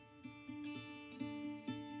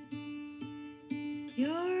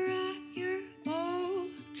You're at your old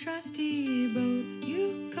trusty boat.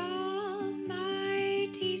 You call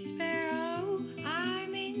Mighty Sparrow.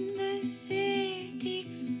 I'm in the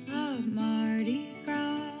city of Mardi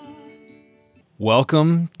Gras.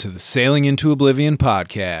 Welcome to the Sailing into Oblivion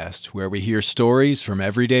podcast, where we hear stories from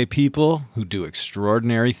everyday people who do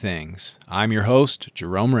extraordinary things. I'm your host,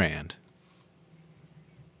 Jerome Rand.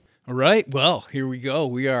 All right, well, here we go.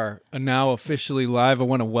 We are now officially live. I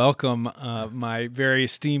want to welcome my very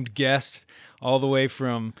esteemed guest all the way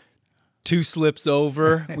from Two Slips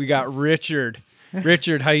Over. We got Richard.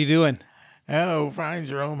 Richard, how you doing? Oh, fine,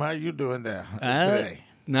 Jerome. How you doing there today?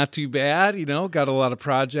 Not too bad, got a lot of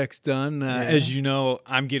projects done. As you know,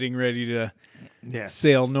 I'm getting ready to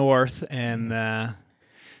sail north, and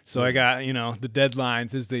so I got, the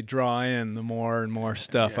deadlines as they draw in, the more and more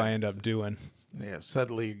stuff I end up doing. Yeah,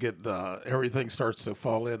 suddenly you get everything starts to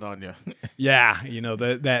fall in on you. Yeah,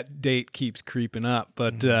 that date keeps creeping up,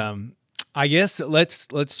 but I guess let's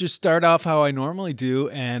just start off how I normally do.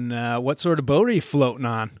 And what sort of boat are you floating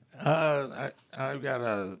on? I've got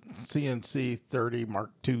a CNC 30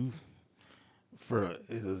 Mark II for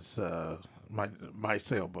my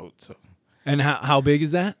sailboat. So, And how big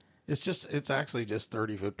is that? it's actually just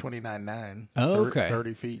 30 foot, 29.9. Oh, okay.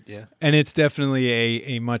 30 feet, yeah. And it's definitely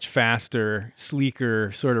a much faster,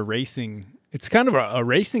 sleeker sort of racing. It's kind of a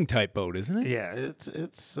racing type boat, isn't it? Yeah,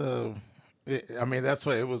 that's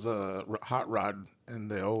why it was a hot rod in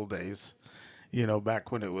the old days,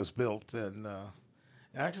 back when it was built. And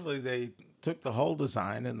actually, they took the whole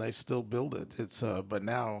design and they still build it. But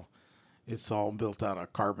now it's all built out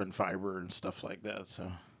of carbon fiber and stuff like that. So,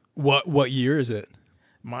 What year is it?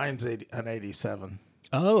 mine's an 87.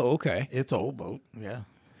 Oh, okay. It's an old boat, yeah.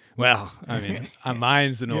 Well, I mean,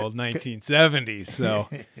 mine's an old 1970s, so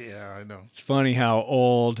Yeah, I know. it's funny how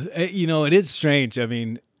old. It is strange. I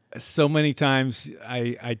mean, so many times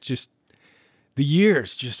I just the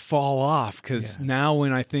years just fall off because now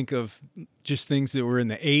when I think of just things that were in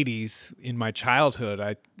the 80s in my childhood,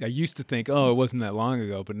 I used to think, oh, it wasn't that long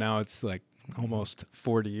ago, but now it's like almost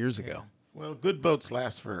 40 years ago. Well, good boats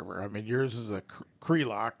last forever. I mean, yours is a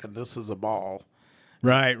Crelock and this is a Ball.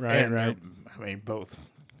 Right. Both,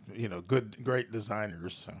 great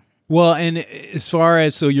designers. So. Well, and as far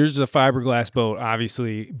as, so yours is a fiberglass boat,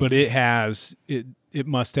 obviously, but it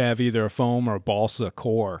must have either a foam or a balsa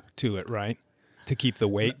core to it, right? To keep the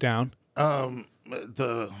weight down.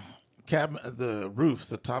 The roof,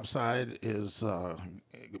 the top side is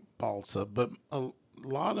balsa, but a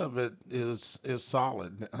lot of it is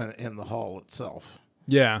solid in the hull itself.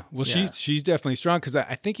 Yeah, well, she's definitely strong because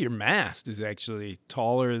I think your mast is actually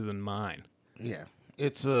taller than mine. Yeah,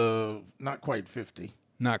 it's not quite 50.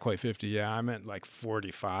 Not quite 50. Yeah, I meant like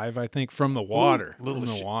 45. I think from the water.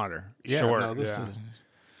 Water. Yeah, short.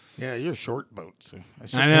 You're a short boat. So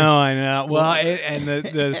I know. Well, and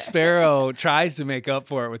the Sparrow tries to make up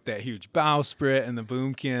for it with that huge bowsprit and the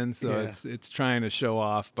boomkin, so it's trying to show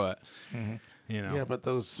off, but Yeah, but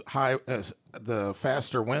those high, the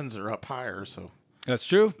faster winds are up higher, so. That's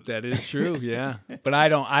true. That is true. Yeah, but I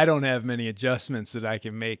don't have many adjustments that I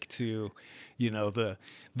can make to, the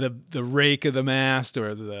rake of the mast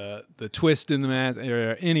or the twist in the mast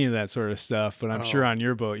or any of that sort of stuff. But I'm sure on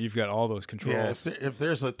your boat you've got all those controls. Yeah, if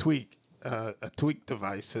there's a tweak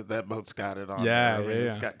device, that boat's got it on. Yeah, there.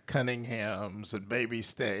 It's got Cunninghams and baby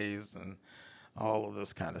stays and all of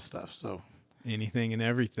this kind of stuff. So. Anything and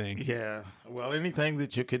everything. Yeah. Well, anything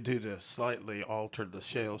that you could do to slightly alter the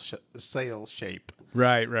sail shape.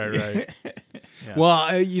 Right. Yeah.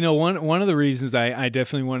 Well, one of the reasons I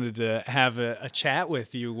definitely wanted to have a chat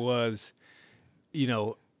with you was,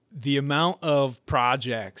 the amount of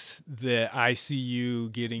projects that I see you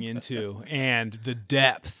getting into and the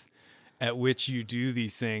depth at which you do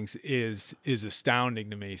these things is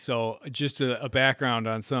astounding to me. So just a background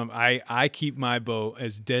on some, I keep my boat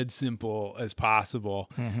as dead simple as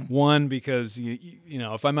possible. Mm-hmm. One, because,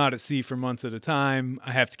 if I'm out at sea for months at a time,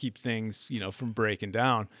 I have to keep things, from breaking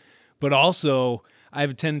down. But also, I have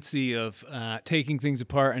a tendency of taking things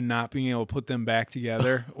apart and not being able to put them back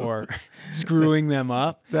together or screwing them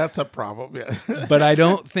up. That's a problem, yeah. But I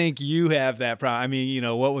don't think you have that problem. I mean,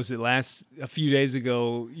 what was it a few days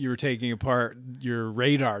ago, you were taking apart your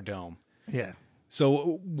radar dome. Yeah.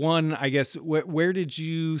 So one, I guess, where did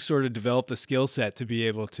you sort of develop the skill set to be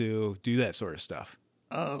able to do that sort of stuff?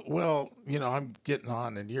 Well, I'm getting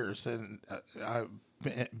on in years, and I've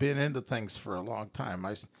been into things for a long time.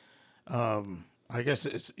 I guess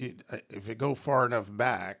if you go far enough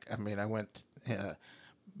back, I mean, I went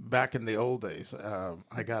back in the old days. I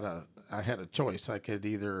had a choice. I could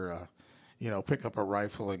either, pick up a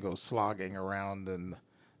rifle and go slogging around in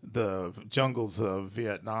the jungles of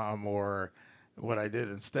Vietnam, or what I did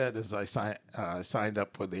instead is I signed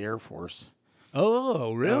up with the Air Force.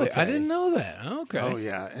 Oh, really? I Okay. didn't know that. Okay. Oh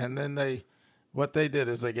yeah, and then what they did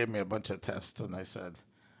is they gave me a bunch of tests, and they said,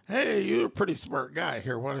 "Hey, you're a pretty smart guy.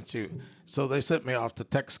 Here, why don't you?" So they sent me off to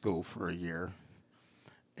tech school for a year,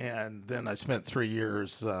 and then I spent 3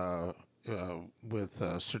 years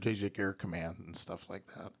with Strategic Air Command and stuff like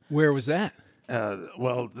that. Where was that?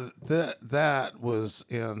 That was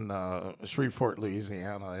in Shreveport,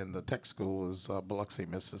 Louisiana, and the tech school was Biloxi,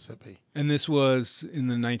 Mississippi. And this was in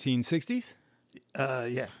the 1960s?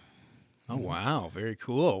 Yeah. Oh, wow. Very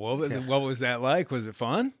cool. What was that like? Was it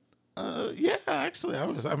fun? Yeah, actually,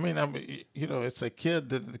 it's a kid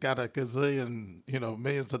that got a gazillion,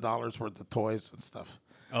 millions of dollars worth of toys and stuff.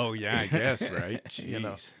 Oh, yeah, I guess, right? Jeez. You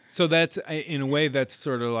know. So that's, in a way, that's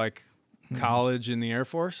sort of like college in the Air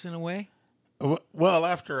Force, in a way? Well,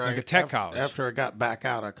 after Like a tech college. after I got back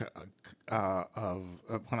out of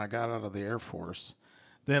when I got out of the Air Force,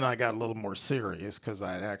 then I got a little more serious because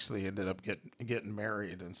I had actually ended up getting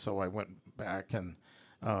married, and so I went back and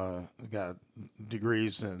got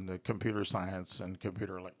degrees in computer science and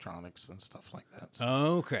computer electronics and stuff like that. So,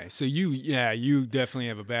 Okay. So you definitely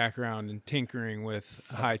have a background in tinkering with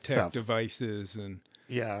high-tech Stuff. devices and...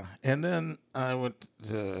 yeah, and then I went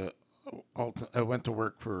to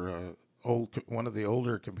work for one of the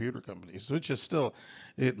older computer companies, which is still,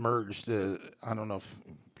 it merged. I don't know if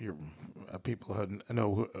your people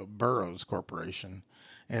know Burroughs Corporation,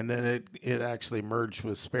 and then it actually merged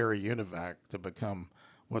with Sperry Univac to become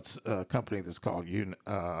what's a company that's called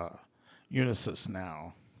Unisys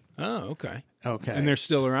now. Oh, okay. Okay, And they're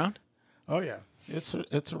still around? oh yeah, it's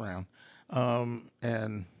around,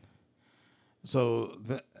 and so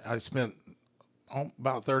I spent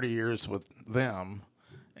about 30 years with them,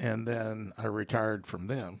 and then I retired from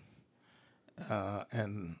them.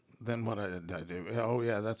 And then what did I do? Oh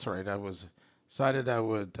yeah, that's right. I was decided I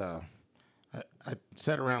would. I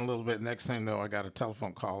sat around a little bit. Next thing I know, I got a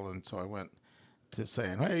telephone call, and so I went to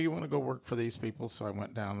saying, "Hey, you want to go work for these people?" So I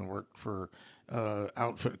went down and worked for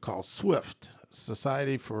outfit called SWIFT,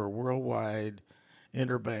 Society for Worldwide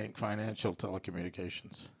Interbank Financial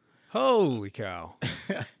Telecommunications. Holy cow.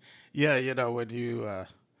 Yeah, when you,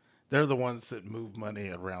 they're the ones that move money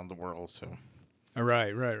around the world. So,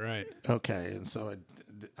 Right. okay, and so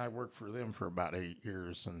I worked for them for about 8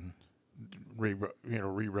 years and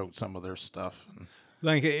rewrote some of their stuff. And,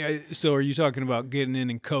 Like, so are you talking about getting in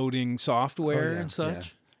and coding software and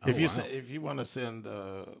such? yeah. Oh, If you want to send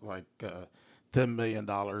 $10 million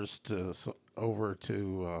over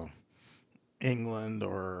to England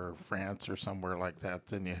or France or somewhere like that,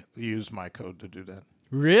 then you use my code to do that.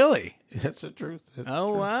 Really? It's the truth. It's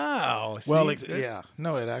Oh, true. wow. Well, See, yeah,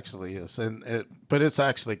 no, it actually is, but it's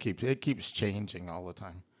actually keeps changing all the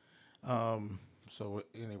time. So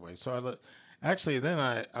anyway, so then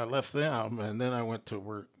I left them, and then I went to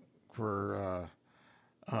work for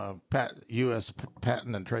U.S.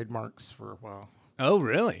 Patent and Trademarks for a while. Oh,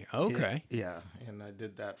 really? Okay. Yeah, and I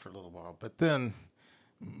did that for a little while, but then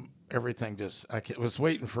everything was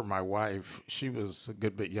waiting for my wife. She was a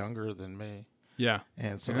good bit younger than me. Yeah.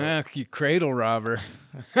 And so, You cradle robber.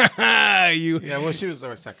 yeah, well, she was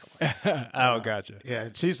our second wife. Oh, gotcha. Yeah,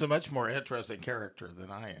 she's a much more interesting character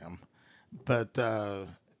than I am. But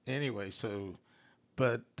anyway,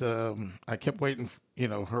 I kept waiting,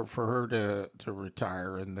 for her to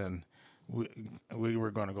retire, and then we were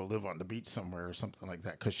going to go live on the beach somewhere or something like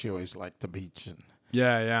that, because she always liked the beach and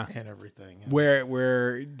Yeah. everything.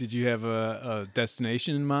 Where did you have a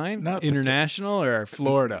destination in mind? Not International or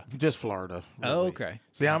Florida? Just Florida. Really. Oh, okay.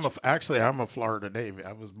 See, I'm a Florida native.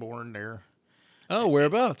 I was born there. Oh,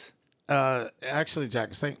 whereabouts? Actually,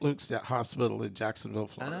 St. Luke's Hospital in Jacksonville,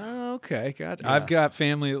 Florida. Oh, okay. Gotcha. Yeah. I've got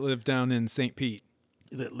family that live down in St. Pete.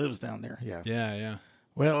 That lives down there. Yeah. Yeah.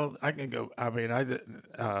 Well, I can go. I mean,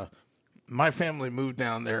 my family moved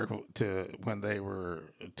down there when they were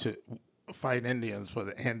to fight Indians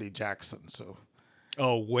with Andy Jackson. So,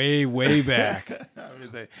 Oh, way back. I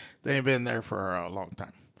mean, they've been there for a long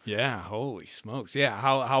time. Yeah. Holy smokes. Yeah.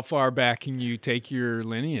 How far back can you take your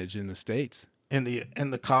lineage in the States? In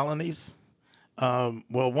the colonies,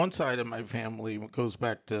 well, one side of my family goes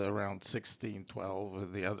back to around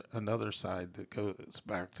 1612, and another side that goes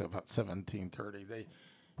back to about 1730.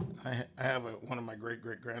 I have one of my great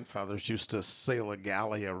grandfathers used to sail a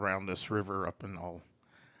galley around this river up in all.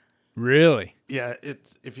 Really? Yeah,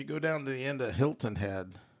 if you go down to the end of Hilton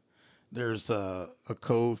Head, there's a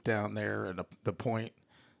cove down there, and the point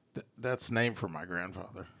that's named for my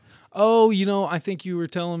grandfather. Oh, I think you were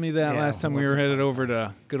telling me that Yeah, last time we once were headed upon a over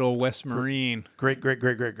to good old West Marine. Great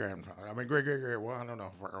grandfather. I mean, great. Well, I don't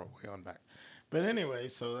know if we're way on back, but anyway,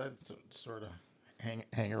 so that's sort of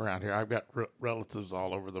hang around here. I've got relatives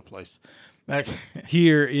all over the place. Actually,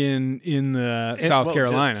 Here in the South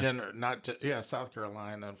Carolina. South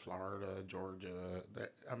Carolina and Florida, Georgia.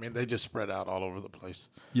 I mean, they just spread out all over the place.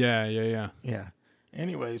 Yeah. Yeah.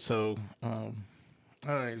 Anyway, so all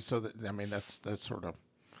right, so I mean that's sort of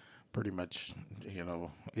pretty much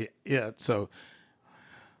it. So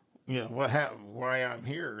why I'm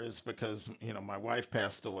here is because my wife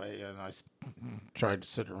passed away, and I tried to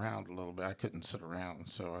sit around a little bit. I couldn't sit around,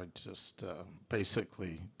 so I just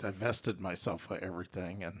basically divested myself of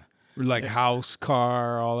everything and Like house,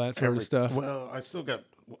 car, all that sort of stuff. Well, I still got.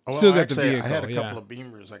 Well, Still got actually, the vehicle. I had a couple of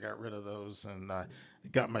Beamers. I got rid of those and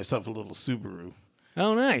got myself a little Subaru.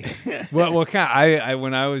 Oh, nice. What kind? I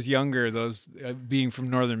when I was younger, those being from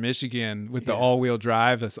northern Michigan with the all-wheel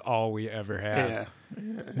drive, that's all we ever had. Yeah.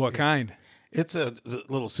 What kind? It's a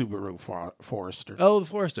little Subaru Forester. Oh, the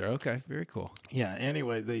Forester. Okay, very cool. Yeah.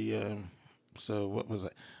 Anyway, so what was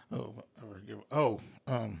it?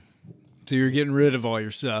 So you're getting rid of all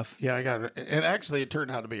your stuff. Yeah, I got it. And actually, it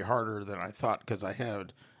turned out to be harder than I thought because I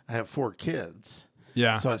have 4 kids.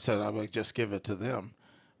 Yeah. So I said I would just give it to them.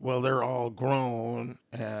 Well, they're all grown,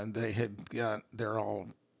 and they're all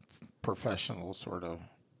professional sort of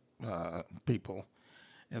people,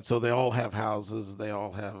 and so they all have houses. They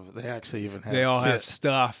actually even have. They all have kids.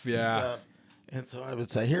 stuff. Yeah. And so I would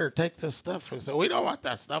say, "Here, take this stuff." And so we don't want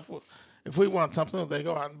that stuff. If we want something, they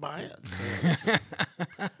go out and buy it.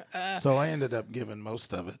 So I ended up giving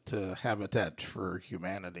most of it to Habitat for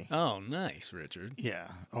Humanity. Oh, nice, Richard. Yeah.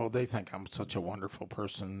 Oh, they think I'm such a wonderful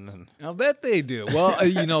person, and I'll bet they do. Well,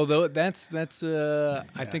 though that's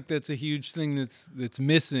I think that's a huge thing that's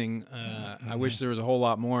missing. I wish there was a whole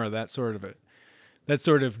lot more of that sort of it. That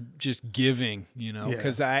sort of just giving,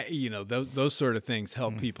 because those sort of things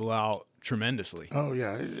help people out tremendously. Oh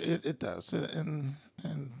yeah, it does, and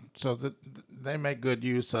so they make good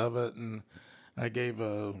use of it. And I gave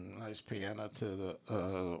a nice piano to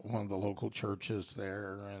one of the local churches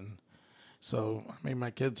there, and so I mean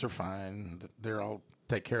my kids are fine. They're all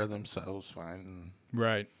take care of themselves fine.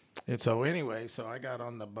 Right. And so anyway, so I got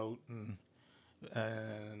on the boat and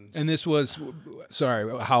this was,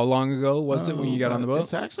 sorry, how long ago was it when you got on the boat?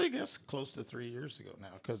 It's actually, I guess, close to 3 years ago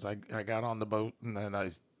now, because I got on the boat and then I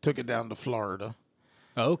took it down to Florida.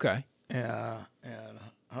 Oh, okay. And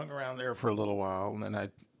hung around there for a little while, and then I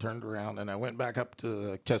turned around and I went back up to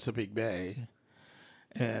the Chesapeake Bay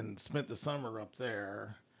and spent the summer up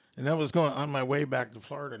there. And I was going on my way back to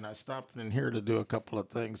Florida, and I stopped in here to do a couple of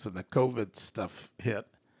things, and the COVID stuff hit.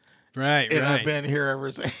 Right, and right. I've been here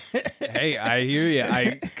ever since. Hey, I hear you.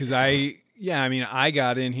 I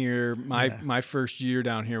got in here. My first year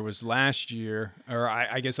down here was last year, or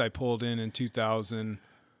I guess I pulled in 2000.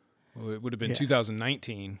 Well, it would have been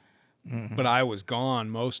 2019, but I was gone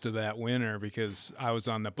most of that winter because I was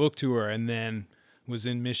on the book tour, and then was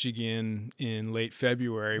in Michigan in late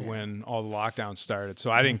February when all the lockdowns started. So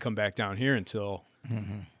I didn't come back down here until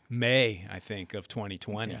May, I think, of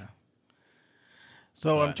 2020. Yeah.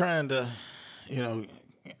 So I'm trying to,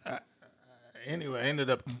 anyway, I ended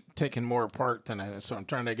up taking more apart than so I'm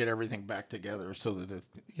trying to get everything back together so that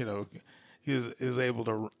it, is able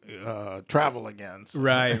to travel again. So.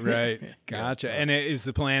 Right. Gotcha. Yeah, so. And is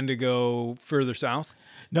the plan to go further south?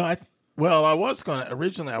 No, I was going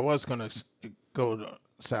to go to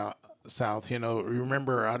south.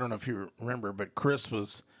 Remember, I don't know if you remember, but Chris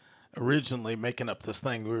was originally making up this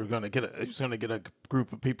thing. He was going to get a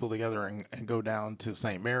group of people together and go down to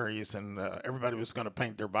St. Mary's, and everybody was going to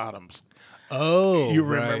paint their bottoms. Oh, you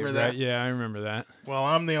remember that? Right. Yeah, I remember that. Well,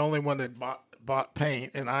 I'm the only one that bought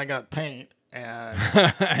paint, and I got paint, and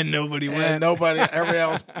and nobody went. Everybody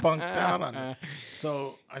else bunked out on it.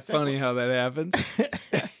 So I think funny how that happens,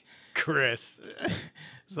 Chris.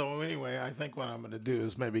 So anyway, I think what I'm going to do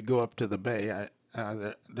is maybe go up to the bay.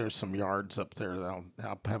 There's some yards up there that I'll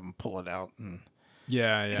have them pull it out and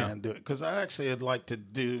and do it, because I actually would like to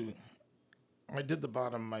do. I did the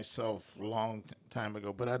bottom myself a long time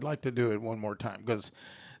ago, but I'd like to do it one more time, because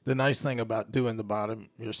the nice thing about doing the bottom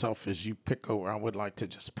yourself is you pick over. I would like to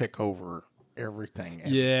just pick over everything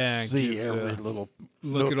and see every little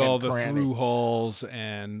look at all the through holes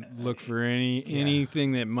and look for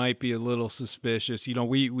anything that might be a little suspicious.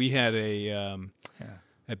 We had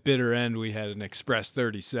at Bitter End, we had an Express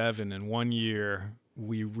 37, and one year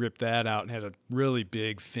we ripped that out and had a really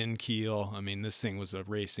big fin keel. I mean, this thing was a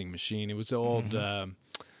racing machine. It was old. I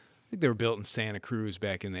think they were built in Santa Cruz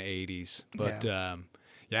back in the 80s. But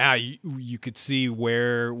Yeah, you could see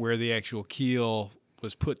where the actual keel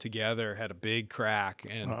was put together had a big crack,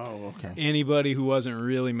 and Oh, okay. anybody who wasn't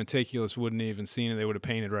really meticulous wouldn't even seen it. They would have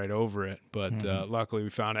painted right over it. But luckily we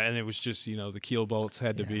found it, and it was just the keel bolts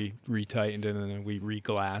had to be retightened, and then we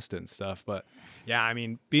reglassed it and stuff. But yeah, I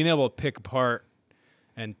mean, being able to pick apart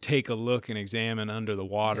and take a look and examine under the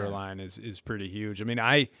water line is pretty huge. I mean,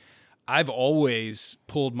 I've always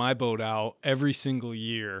pulled my boat out every single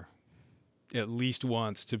year at least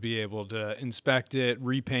once to be able to inspect it,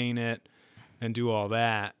 repaint it, and do all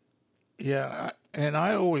that. Yeah, and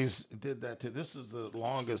I always did that too. This is the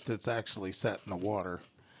longest it's actually sat in the water.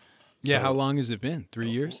 Yeah, So- how long has it been? 3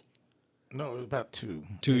 years? No, about 2.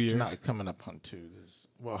 2 It's years. not coming up on 2.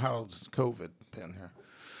 Well, how's COVID been here?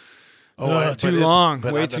 Too long.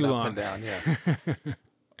 But Way I've been too up long. and down, yeah.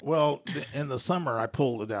 Well, in the summer, I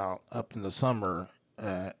pulled it out up in the summer,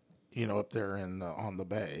 up there on the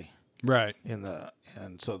bay. Right. And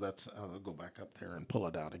so I'll go back up there and pull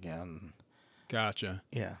it out again. Gotcha.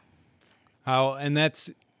 Yeah. Do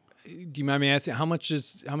you mind me asking how much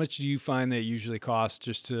do you find that it usually costs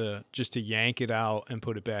just to yank it out and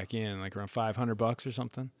put it back in, like around $500 or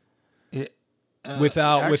something?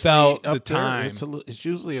 Without the up there, time. it's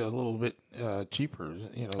usually a little bit cheaper,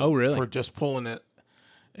 Oh, really? for just pulling it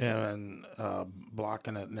and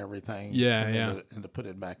blocking it and everything. Yeah, and yeah. And to put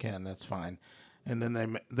it back in, that's fine. And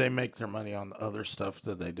then they make their money on the other stuff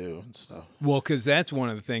that they do and stuff. Well, because that's one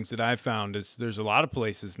of the things that I've found is there's a lot of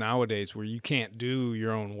places nowadays where you can't do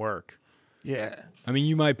your own work. Yeah. I mean,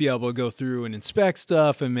 you might be able to go through and inspect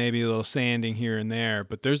stuff and maybe a little sanding here and there,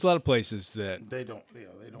 but there's a lot of places that They don't. They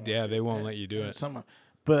don't. Yeah, they won't let you do it.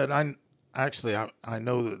 But I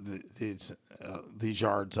know that these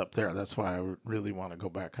yards up there. That's why I really want to go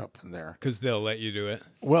back up in there. because they'll let you do it.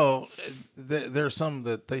 Well, there's some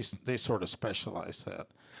that they sort of specialize that.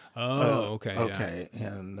 Oh, okay. Yeah. Okay,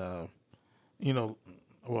 and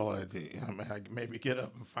well, I maybe get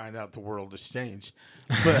up and find out the world has changed,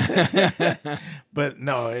 but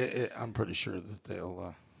no, I'm pretty sure that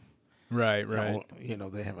they'll. Right.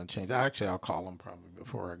 They haven't changed. Actually, I'll call them probably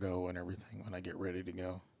before I go and everything when I get ready to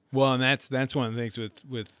go. Well, and that's one of the things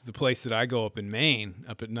with the place that I go up in Maine,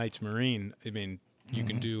 up at Knights Marine. I mean, you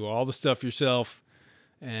can do all the stuff yourself,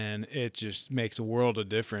 and it just makes a world of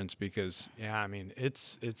difference because, I mean,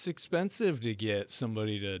 it's expensive to get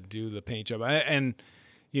somebody to do the paint job. I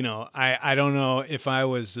don't know if I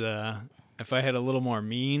was if I had a little more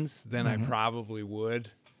means, then I probably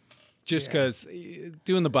would. Just because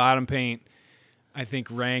doing the bottom paint, I think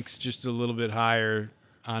ranks just a little bit higher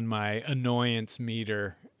on my annoyance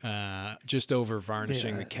meter, just over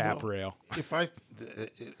varnishing the cap rail. If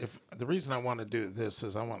the reason I want to do this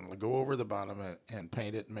is I want to go over the bottom and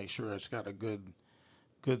paint it and make sure it's got a good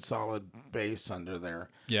solid base under there.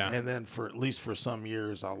 Yeah. And then at least for some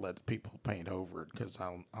years I'll let people paint over it because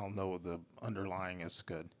I'll know the underlying is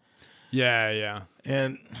good. Yeah.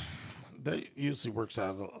 And that usually works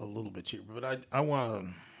out a little bit cheaper. But I want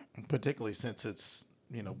to, particularly since it's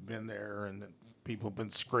been there and people have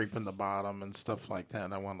been scraping the bottom and stuff like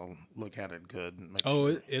that, I want to look at it good and make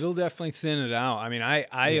sure. It'll definitely thin it out. I mean, I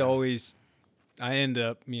end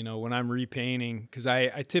up, when I'm repainting, because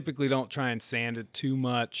I typically don't try and sand it too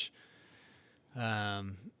much.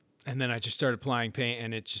 And then I just start applying paint,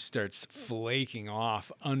 and it just starts flaking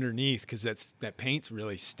off underneath because that paint's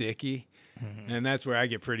really sticky. Mm-hmm. And that's where I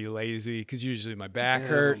get pretty lazy because usually my back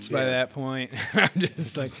hurts by that point. I'm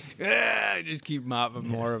just like, I just keep mopping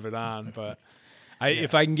more of it on. But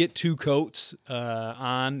if I can get 2 coats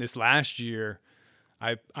on this last year,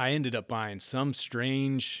 I ended up buying some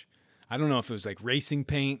strange, I don't know if it was like racing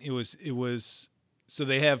paint. It was so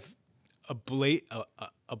they have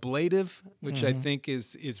ablative, which I think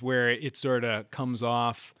is where it sort of comes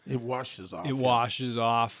off. It washes off. It washes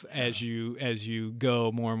off as you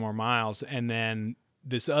go more and more miles. And then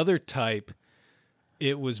this other type,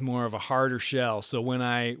 it was more of a harder shell. So when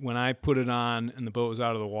I put it on and the boat was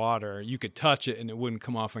out of the water, you could touch it and it wouldn't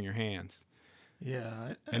come off on your hands.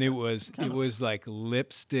 Yeah. And it was like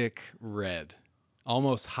lipstick red.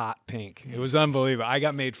 Almost hot pink. It was unbelievable. I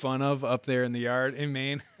got made fun of up there in the yard in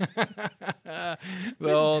Maine the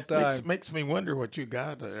whole time. Makes me wonder what you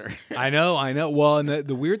got there. I know. Well, and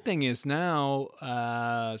the weird thing is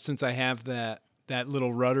now, since I have that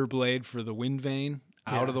little rudder blade for the wind vane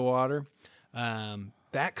out of the water,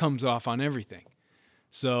 that comes off on everything.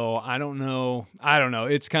 So I don't know.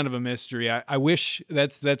 It's kind of a mystery. I wish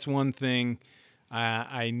that's one thing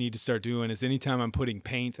I need to start doing is anytime I'm putting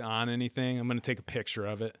paint on anything, I'm going to take a picture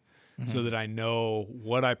of it so that I know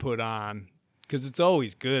what I put on. Because it's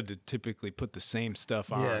always good to typically put the same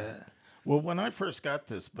stuff on. Yeah. Well, when I first got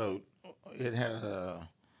this boat, it had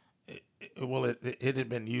it had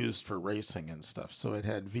been used for racing and stuff, so it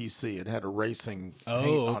had VC. It had a racing Oh,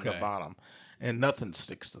 paint on the okay. bottom, and nothing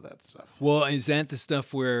sticks to that stuff. Well, is that the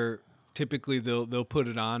stuff where typically they'll put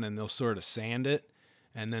it on and they'll sort of sand it,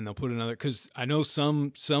 and then they'll put another? Because I know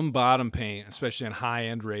some bottom paint, especially on high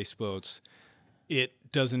end race boats, it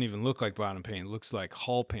doesn't even look like bottom paint. It looks like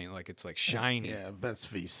hull paint, like it's like shiny. Yeah, that's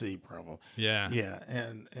VC probably. Yeah. Yeah,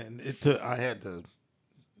 and it took. I had to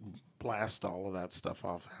blast all of that stuff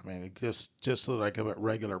off. I mean, it just so that I could put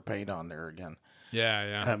regular paint on there again.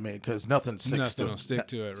 Yeah. I mean, because nothing sticks Nothing to will stick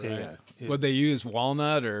to it, right? Yeah. What they use,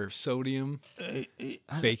 walnut or sodium?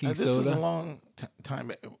 Baking this is soda? a long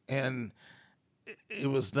time, and it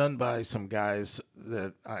was done by some guys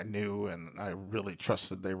that I knew and I really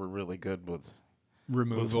trusted. They were really good with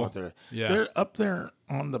Removal. what they're. Yeah. They're up there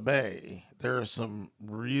on the bay. There are some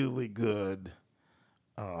really good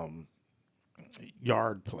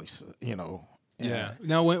yard places, you know. Yeah.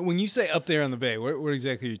 Now, when you say up there on the bay, what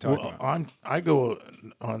exactly are you talking Well, about? I go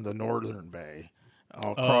on the northern bay.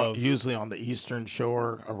 Usually on the eastern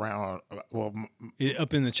shore around,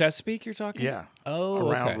 Up in the Chesapeake, you're talking? yeah. Oh,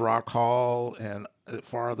 around okay. Rock Hall and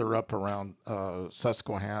farther up around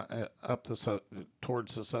Susquehanna,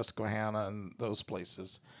 towards the Susquehanna and those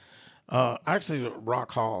places. Actually,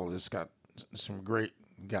 Rock Hall has got some great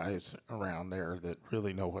guys around there that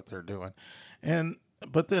really know what they're doing,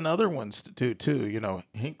 but then other ones do too. You know,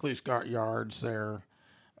 Hinckley's got yards there.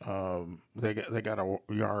 They got a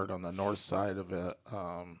yard on the north side of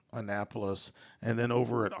Annapolis, and then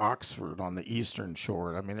over at Oxford on the eastern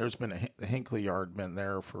shore. I mean, there's been the Hinckley yard been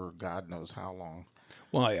there for God knows how long.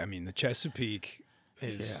 Well, I mean, the Chesapeake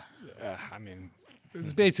is, I mean,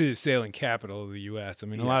 it's basically the sailing capital of the U.S. I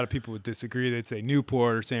mean, a lot of people would disagree. They'd say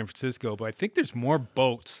Newport or San Francisco, but I think there's more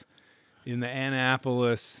boats in the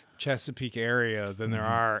Annapolis, Chesapeake area than there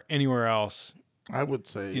are anywhere else. I would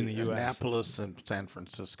say In the US. Annapolis and San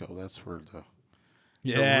Francisco. That's where the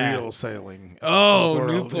real sailing. world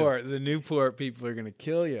is. Newport. The Newport people are going to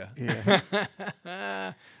kill you. Yeah.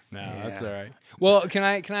 No, that's Yeah. all right. Well, can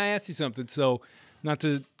I ask you something? So, not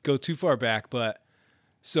to go too far back, but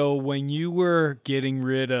so when you were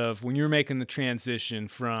when you were making the transition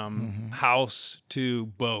from house to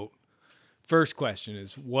boat, first question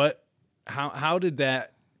is how did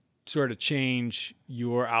that sort of change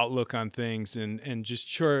your outlook on things and just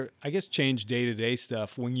change day-to-day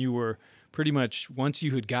stuff when you were pretty much, once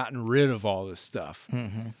you had gotten rid of all this stuff,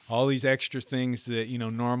 all these extra things that, you know,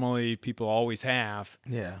 normally people always have.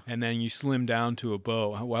 Yeah. And then you slim down to a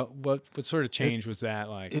boat. What sort of change was that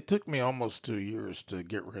like? It took me almost 2 years to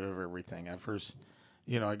get rid of everything. At first,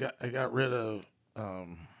 you know, I got rid of,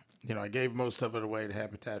 you know, I gave most of it away to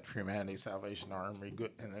Habitat for Humanity, Salvation Army,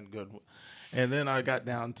 Goodwill. And then I got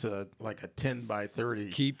down to like a 10 by 30.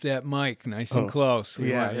 Keep that mic nice and close.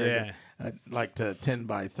 Yeah. Like to 10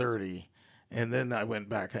 by 30. And then I went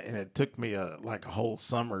back, and it took me like a whole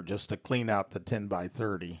summer just to clean out the 10 by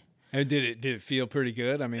 30. And did it feel pretty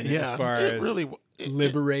good? I mean, Yeah, as far it as really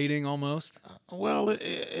liberating almost? Well,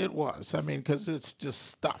 it was. I mean, because it's just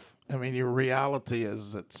stuff. I mean, your reality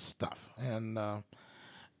is it's stuff. And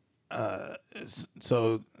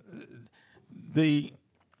so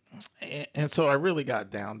so I really got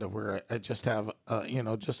down to where I just have, you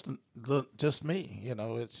know, just me. You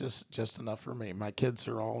know, it's just enough for me. My kids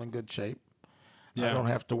are all in good shape. I don't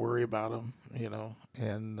have to worry about them, you know,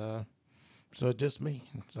 and so it's just me.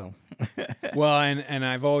 So Well, and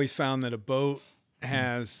I've always found that a boat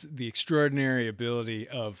has the extraordinary ability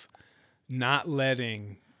of not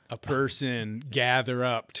letting a person gather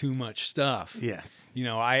up too much stuff. yes, You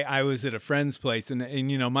know, I was at a friend's place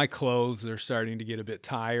and you know, my clothes are starting to get a bit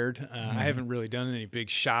tired. I haven't really done any big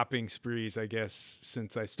shopping sprees, I guess,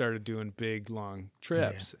 since I started doing big, long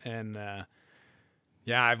trips. And,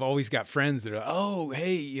 I've always got friends that are, oh,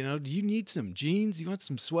 hey, you know, do you need some jeans? You want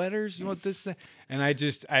some sweaters? You want this thing? And I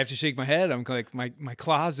have to shake my head. I'm like, my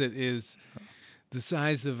closet is the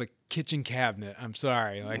size of a kitchen cabinet. I'm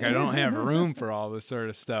sorry. Like, I don't have room for all this sort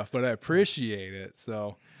of stuff, but I appreciate it.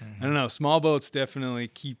 So, I don't know. Small boats definitely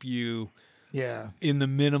keep you in the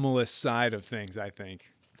minimalist side of things, I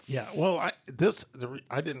think. yeah. Well, I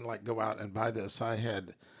didn't like go out and buy this. I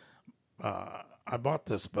bought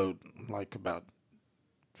this boat like about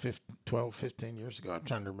 15 years ago. I'm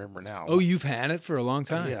trying to remember now. Oh, you've had it for a long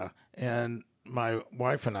time. Yeah, and my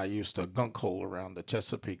wife and I used to gunk hole around the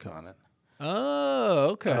Chesapeake on it. Oh,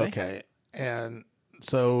 okay. Okay, and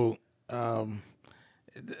so I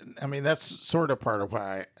mean that's sort of part of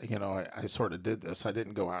why I sort of did this. I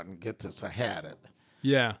didn't go out and get this. I had it,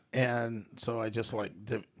 Yeah. and so I just like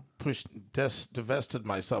divested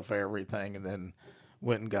myself of everything, and then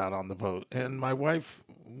went and got on the boat. And my wife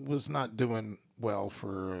was not doing well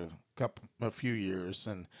for a few years,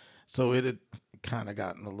 and so it had kind of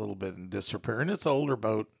gotten a little bit in disrepair. And it's an older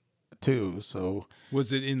boat too, so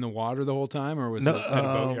Was it in the water the whole time, or was No, it at a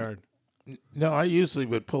boatyard? no, I usually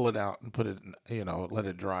would pull it out and put it, let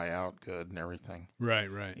it dry out good and everything, Right.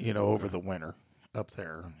 over the winter up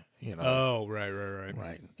there, Oh, right.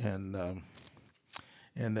 right, and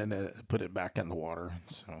then put it back in the water.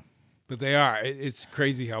 So But they are. It's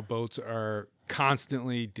crazy how boats are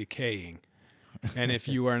constantly decaying. And if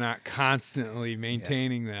you are not constantly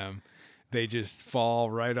maintaining them, they just fall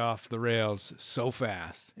right off the rails so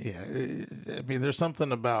fast. yeah, I mean, there's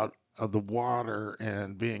something about the water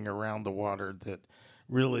and being around the water that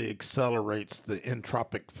really accelerates the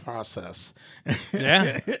entropic process.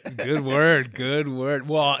 Yeah. Good word.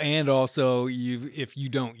 Well, and also if you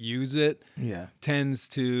don't use it, Yeah. tends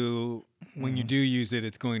to, when you do use it,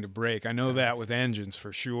 it's going to break. I know that with engines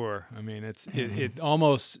for sure. I mean, it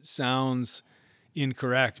almost sounds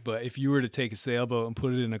incorrect, but if you were to take a sailboat and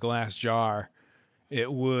put it in a glass jar,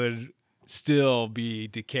 it would still be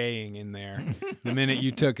decaying in there. The minute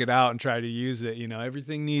you took it out and tried to use it,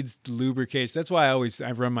 everything needs lubrication. That's why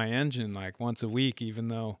I run my engine like once a week, even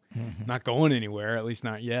though I'm not going anywhere, at least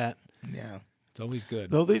not yet. Yeah. It's always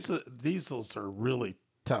good. Though these diesels are really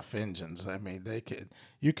tough engines. I mean,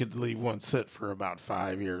 you could leave one sit for about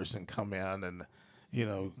 5 years and come in and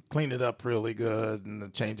clean it up really good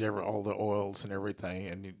and change all the oils and everything,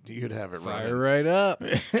 and you'd have it Fire running. right up.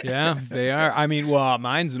 Yeah, they are. I mean, well,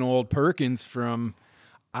 mine's an old Perkins from,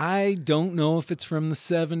 I don't know if it's from the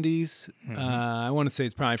 70s. I want to say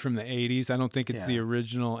it's probably from the 80s. I don't think it's the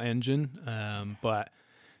original engine. But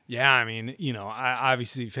yeah, I mean, I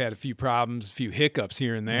obviously have had a few problems, a few hiccups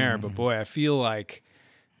here and there, but boy, I feel like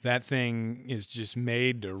that thing is just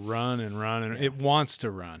made to run and run, and it wants to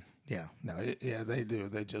run. Yeah, no, they do.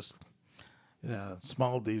 They just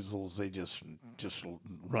small diesels. They just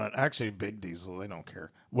run. Actually, big diesel, they don't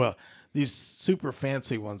care. Well, these super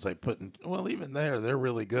fancy ones they put in. Well, even they're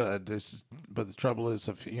really good. But the trouble is,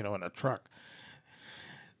 if in a truck,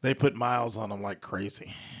 they put miles on them like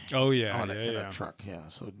crazy. Oh yeah, in a truck. Yeah,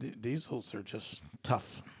 so diesels are just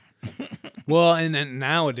tough. Well, and then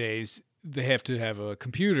nowadays they have to have a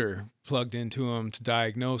computer plugged into them to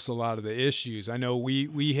diagnose a lot of the issues. I know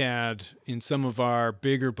we had in some of our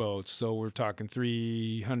bigger boats, so we're talking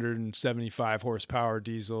 375 horsepower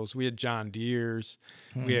diesels. We had John Deere's,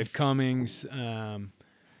 we had Cummins,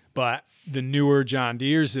 but the newer John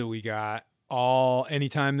Deere's that we got,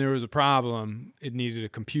 anytime there was a problem, it needed a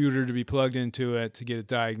computer to be plugged into it to get it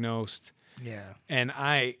diagnosed. Yeah. And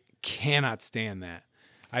I cannot stand that.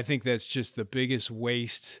 I think that's just the biggest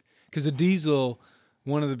waste. Because a diesel,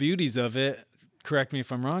 one of the beauties of it, correct me if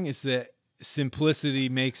I'm wrong, is that simplicity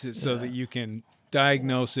makes it so that you can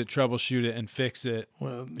diagnose it, troubleshoot it, and fix it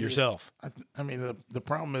yourself. I mean, the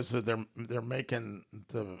problem is that they're making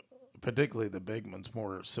particularly the big ones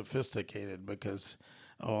more sophisticated because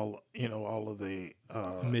all of the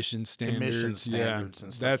emission standards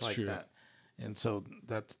and stuff that's like true. that. And so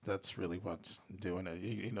that's really what's doing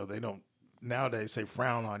it. They don't nowadays. They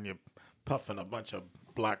frown on you puffing a bunch of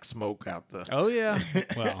black smoke out the. Oh yeah.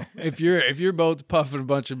 Well, if your boat's puffing a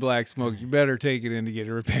bunch of black smoke, you better take it in to get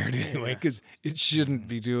it repaired anyway, because it shouldn't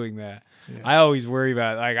be doing that. Yeah. I always worry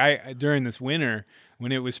about it. Like I during this winter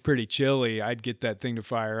when it was pretty chilly, I'd get that thing to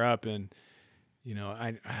fire up, and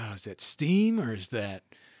is that steam or is that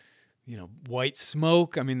white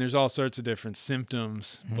smoke? I mean, there's all sorts of different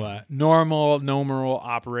symptoms, but normal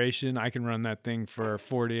operation, I can run that thing for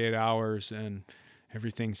 48 hours and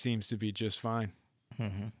everything seems to be just fine.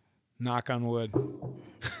 Mm-hmm. Knock on wood.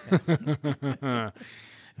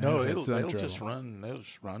 No, they'll just run. They'll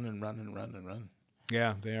just run and run and run and run.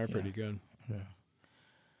 Yeah, they are pretty good. Yeah.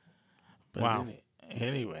 But wow.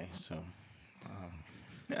 Anyway, so.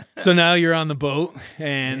 So now you're on the boat,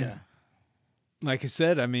 and like I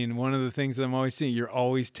said, I mean, one of the things I'm always seeing, you're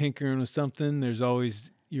always tinkering with something.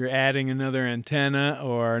 You're adding another antenna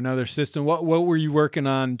or another system. What were you working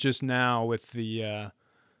on just now with the?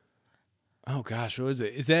 Oh gosh, what is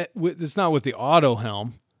it? Is that it's not with the auto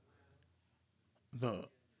helm? No.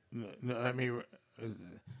 I mean,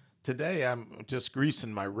 today I'm just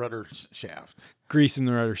greasing my rudder shaft. Greasing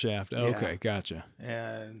the rudder shaft. Okay, gotcha.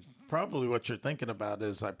 And probably what you're thinking about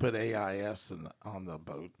is I put AIS on the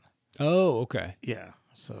boat. Oh, okay. Yeah,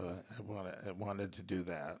 so I wanted to do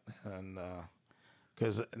that, and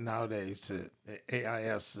because nowadays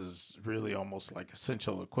AIS is really almost like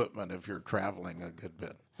essential equipment if you're traveling a good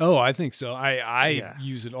bit. Oh, I think so. I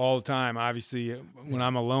use it all the time. Obviously, when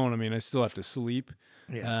I'm alone, I mean, I still have to sleep.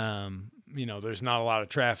 Yeah. there's not a lot of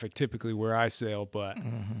traffic typically where I sail, but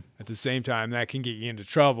at the same time, that can get you into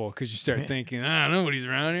trouble because you start thinking, I don't know nobody's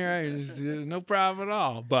around here. No problem at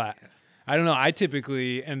all. But I don't know. I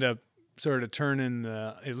typically end up sort of turning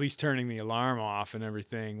the alarm off and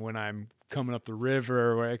everything when I'm coming up the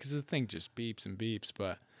river, because the thing just beeps and beeps.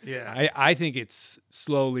 But Yeah. I think it's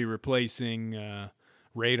slowly replacing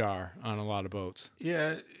radar on a lot of boats.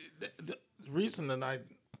 Yeah. The reason that I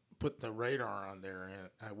put the radar on there and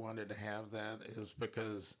I wanted to have that is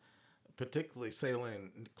because, particularly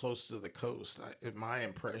sailing close to the coast, my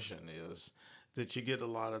impression is that you get a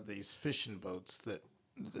lot of these fishing boats that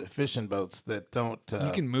don't.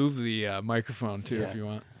 You can move the microphone too if you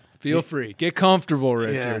want. Yeah. Feel free. Get comfortable,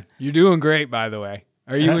 Richard. Yeah. You're doing great, by the way.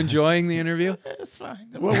 Are you enjoying the interview? It's fine.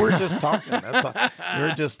 Well, we're just talking. That's all.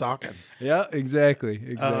 We're just talking. Yeah,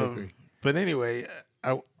 exactly. But anyway,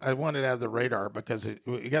 I wanted to have the radar because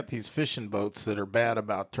we got these fishing boats that are bad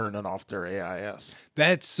about turning off their AIS.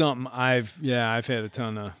 That's something I've had a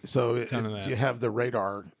ton of. So of that. you have the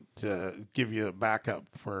radar to give you a backup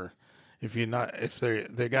for if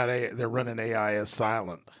they're running AIS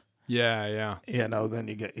silent. Yeah. Then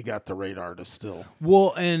you got the radar to still.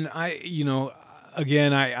 Well, and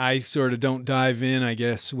again, I sort of don't dive in, I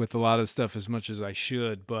guess, with a lot of stuff as much as I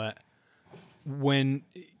should. But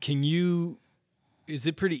is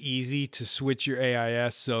it pretty easy to switch your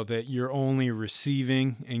AIS so that you're only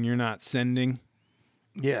receiving and you're not sending?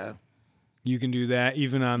 Yeah. You can do that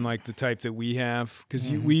even on like the type that we have, because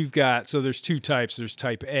we've got, so there's two types. There's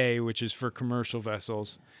type A, which is for commercial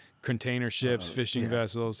vessels, container ships, fishing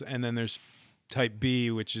vessels, and then there's type B,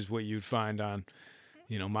 which is what you'd find on,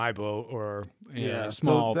 my boat or a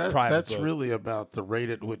small private that's boat. really about the rate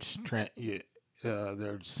at which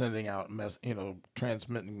they're sending out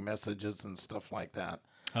transmitting messages and stuff like that.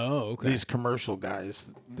 Oh, okay. These commercial guys,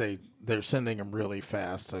 they're sending them really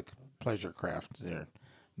fast. Like pleasure craft, they're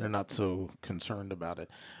not so concerned about it.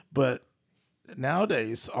 But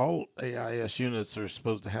nowadays, all AIS units are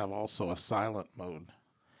supposed to have also a silent mode.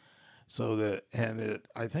 So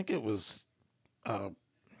I think it was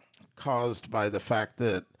caused by the fact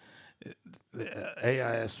that the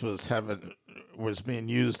AIS was being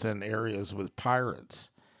used in areas with pirates,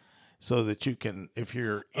 so that you can, if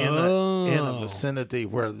you're in a vicinity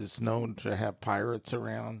where it's known to have pirates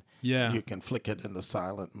around, you can flick it into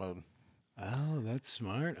silent mode. Oh, that's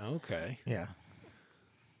smart. Okay. Yeah.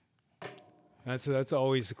 That's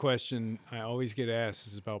always the question I always get asked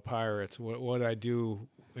is about pirates. What do I do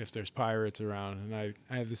if there's pirates around? And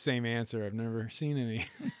I have the same answer. I've never seen any.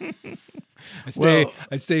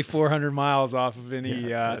 I stay 400 miles off of any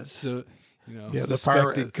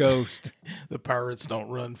suspected coast. The pirates don't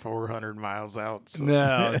run 400 miles out. So.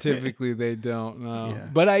 No, typically they don't. No,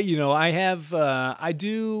 but I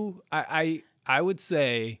would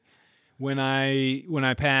say when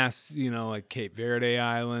I pass, like Cape Verde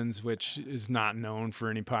Islands, which is not known for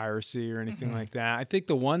any piracy or anything like that. I think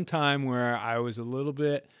the one time where I was a little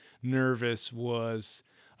bit nervous was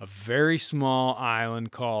a very small island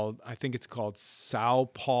I think it's called Sao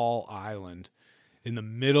Paul Island, in the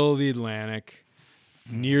middle of the Atlantic,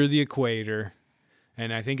 near the equator.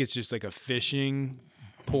 And I think it's just like a fishing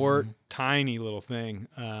port, tiny little thing.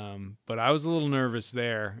 But I was a little nervous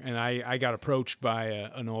there, and I got approached by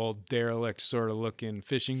an old derelict sort of looking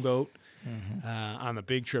fishing boat on the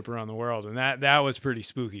big trip around the world. And that was pretty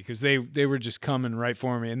spooky because they were just coming right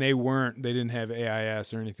for me, and they didn't have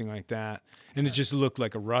AIS or anything like that. And it just looked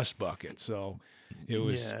like a rust bucket. So it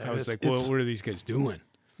was, I was like, what are these guys doing?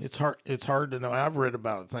 It's hard to know. I've read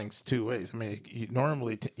about things two ways. I mean,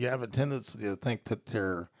 you have a tendency to think that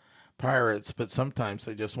they're pirates, but sometimes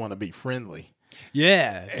they just want to be friendly.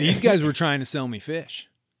 Yeah, these guys were trying to sell me fish.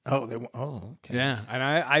 Okay. Yeah,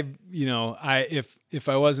 and if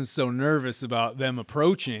I wasn't so nervous about them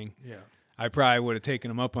approaching, I probably would have taken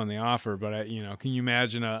them up on the offer. But can you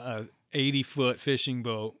imagine a 80-foot fishing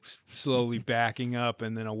boat slowly backing up,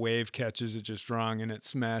 and then a wave catches it just wrong, and it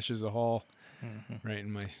smashes a hole right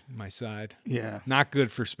in my side? Yeah, not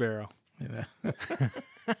good for Sparrow. Yeah.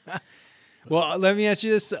 Well, let me ask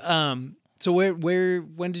you this. So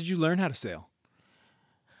when did you learn how to sail?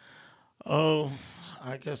 Oh,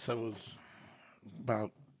 I guess I was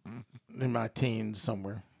about in my teens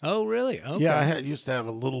somewhere. Oh, really? Okay. Yeah, I used to have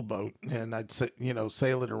a little boat, and I'd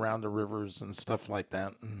sail it around the rivers and stuff like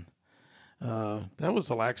that. And that was,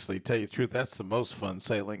 I'll actually tell you the truth, that's the most fun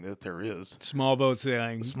sailing that there is. Small boat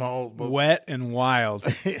sailing. Small boats. Wet and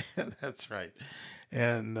wild. Yeah, that's right.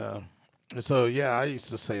 And so, yeah, I used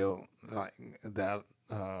to sail like that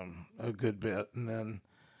a good bit. And then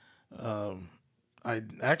I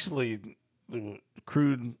actually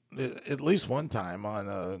crewed at least one time on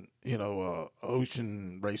a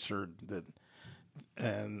ocean racer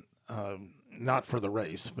and not for the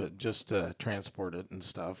race, but just to transport it and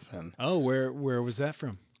stuff. And Oh, where was that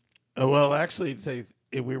from? well, actually,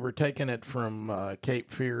 we were taking it from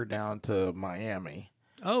Cape Fear down to Miami.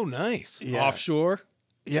 Oh, nice. Yeah. Offshore?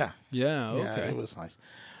 Yeah, Yeah, yeah, okay. it was nice.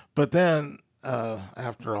 But then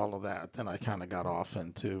after all of that, then I kind of got off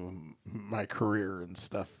into my career and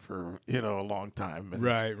stuff for a long time. And,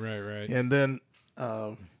 Right. And then,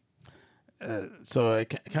 so I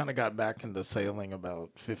kind of got back into sailing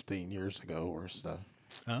about 15 years ago or stuff.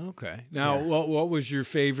 Oh, okay. Now, Yeah. what was your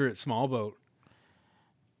favorite small boat?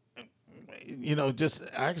 Just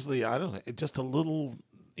actually, I don't. Just a little,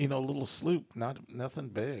 little sloop, nothing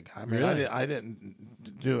big. I mean, Really? I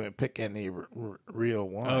didn't pick any real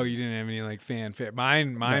one. Oh, you didn't have any like fanfare.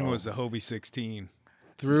 Mine No. was the Hobie 16,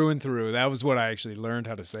 through and through. That was what I actually learned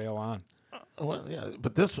how to sail on. Well, yeah,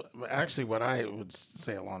 but this actually, what I would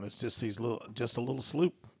sail on is just just a little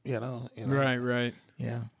sloop. Right.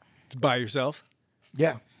 Yeah. By yourself?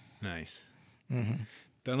 Yeah. Nice.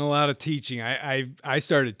 Done a lot of teaching. I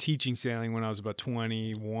started teaching sailing when I was about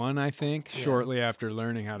 21, I think, shortly after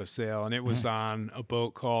learning how to sail, and it was on a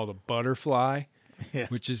boat called a Butterfly, Yeah.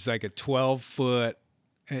 which is like a 12-foot.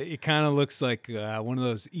 It kind of looks like one of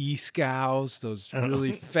those e-scows, those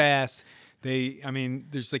really fast.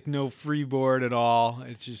 There's like no freeboard at all.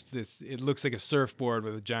 It's just this. It looks like a surfboard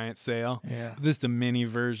with a giant sail. Yeah. This is a mini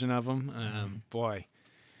version of them. Boy,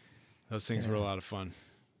 those things were a lot of fun.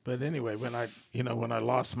 But anyway, when I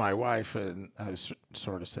lost my wife, and I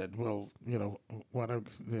sort of said, well, what I'm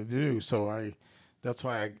going to do. So that's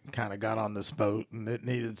why I kind of got on this boat, and it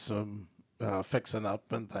needed some fixing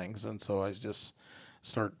up and things. And so I just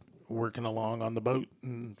start working along on the boat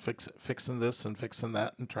and fixing this and fixing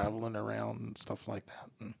that and traveling around and stuff like that.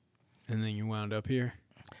 And then you wound up here.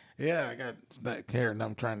 Yeah, I got that care, and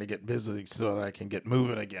I'm trying to get busy so that I can get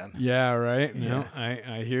moving again. Yeah, right. No,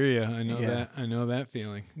 I hear you. I know that. I know that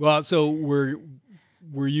feeling. Well, so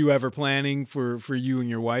were you ever planning for you and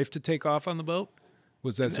your wife to take off on the boat?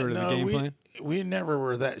 Was that sort of the game plan? We never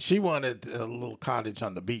were that. She wanted a little cottage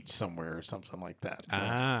on the beach somewhere or something like that.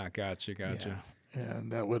 So, Gotcha. yeah,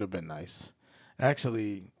 and that would have been nice.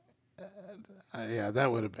 Actually,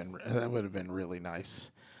 that would have been really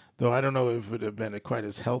nice. Though I don't know if it would have been quite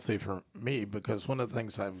as healthy for me, because one of the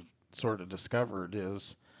things I've sort of discovered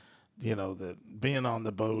is, that being on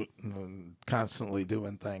the boat and constantly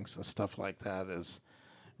doing things and stuff like that is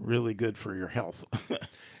really good for your health.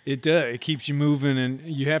 It does. It keeps you moving, and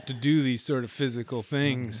you have to do these sort of physical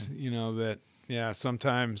things.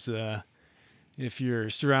 Sometimes if you're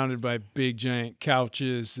surrounded by big giant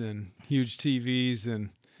couches and huge TVs and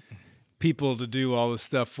people to do all the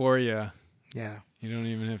stuff for you, Yeah. you don't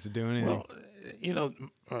even have to do anything.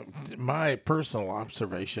 Well, my personal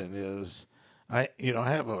observation is, I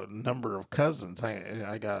have a number of cousins.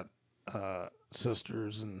 I got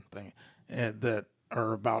sisters and things, and that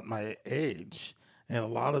are about my age, and a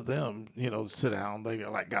lot of them, sit down. They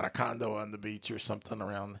got a condo on the beach or something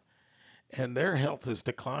around, and their health is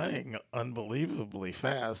declining unbelievably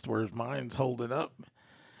fast, whereas mine's holding up.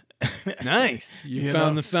 Nice. You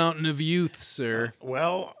found the fountain of youth, sir.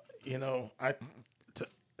 Well,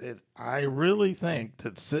 I really think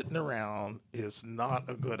that sitting around is not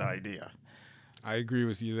a good idea. I agree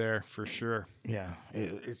with you there for sure. Yeah,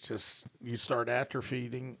 it's just you start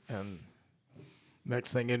atrophying, and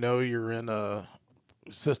next thing you know, you're in a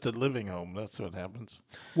assisted living home. That's what happens.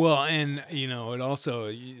 Well, and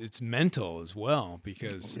it's mental as well,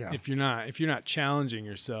 because if you're not challenging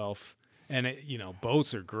yourself, and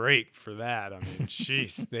boats are great for that. I mean,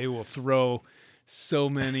 jeez, they will throw so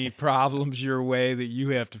many problems your way that you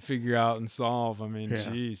have to figure out and solve. I mean,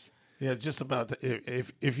 jeez. Yeah, just about.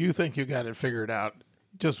 If you think you got it figured out,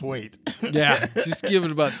 just wait. Yeah, just give it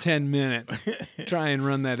about 10 minutes. Try and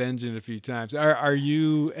run that engine a few times. Are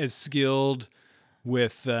you as skilled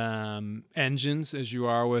with engines as you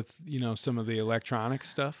are with some of the electronic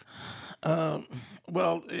stuff?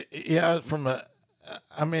 Well, yeah.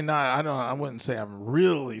 I wouldn't say I'm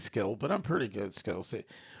really skilled, but I'm pretty good skilled. See,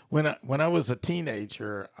 when I was a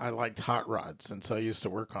teenager, I liked hot rods, and so I used to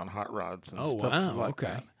work on hot rods and stuff like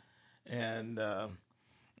that. And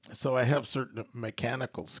so I have certain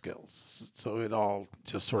mechanical skills, so it all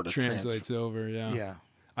just sort of translates over. Yeah.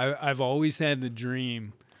 I've always had the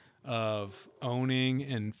dream of owning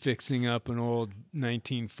and fixing up an old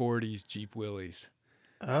 1940s Jeep Willys.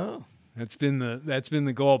 Oh. That's been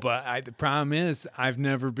the goal, but the problem is I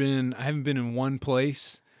haven't been in one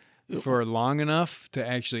place for long enough to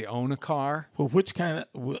actually own a car. Well, which kind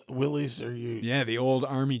of Willys are you? Yeah, the old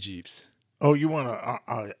Army Jeeps. Oh, you want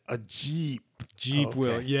a Jeep? Jeep Okay.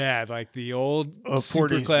 Willie. Yeah, like the old A super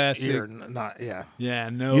 40s classic. ear, not yeah. Yeah,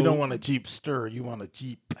 no. You don't want a Jeepster. You want a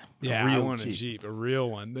Jeep. Yeah, a real I want a Jeep, a real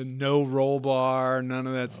one. The no roll bar, none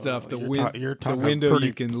of that stuff. The you're the talking window pretty-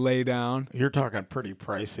 you can lay down. You're talking pretty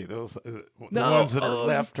pricey. Those the No, ones that are oh,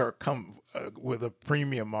 left are come with a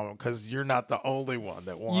premium on them because you're not the only one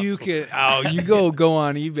that wants. You one. can you go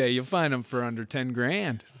on eBay, you'll find them for under 10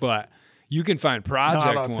 grand. But you can find Not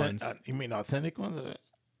project ones. You mean authentic ones?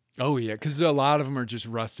 Oh yeah, because a lot of them are just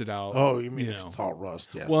rusted out. Oh, you mean you if know. it's all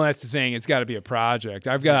rust? Yeah. Well, that's the thing. It's got to be a project.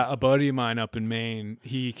 I've got a buddy of mine up in Maine.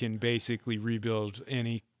 He can basically rebuild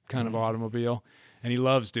any kind of automobile, and he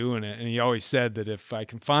loves doing it. And he always said that if I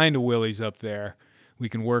can find a Willys up there, we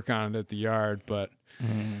can work on it at the yard. But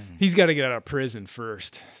he's got to get out of prison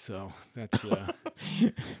first. So that's.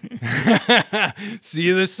 See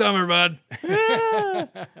you this summer, bud.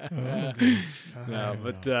 No,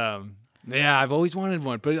 but yeah, I've always wanted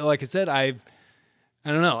one. But like I said, I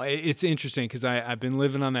don't know. It's interesting because I've been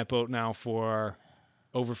living on that boat now for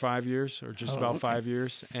over 5 years, or just about 5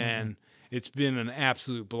 years, and it's been an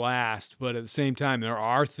absolute blast. But at the same time, there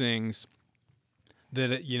are things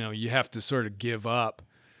that you have to sort of give up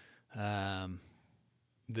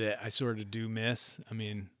that I sort of do miss. I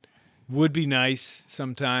mean, would be nice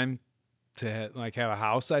sometime to have a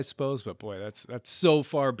house, I suppose, but boy, that's so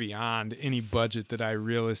far beyond any budget that I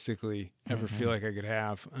realistically ever feel like I could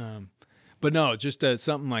have. But no, just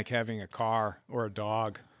something like having a car or a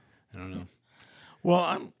dog. I don't know.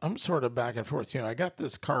 Well, I'm sort of back and forth. I got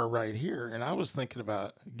this car right here, and I was thinking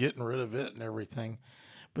about getting rid of it and everything,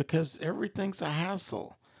 because everything's a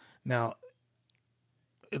hassle. Now,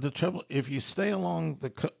 the trouble, if you stay along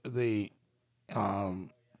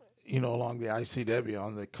along the ICW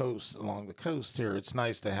on the coast, along the coast here, it's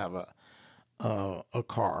nice to have a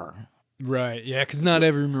car. Right. Yeah, because not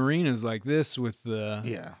every marina is like this with the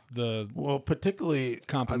particularly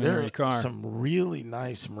complimentary there car. are some really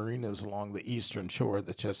nice marinas along the eastern shore of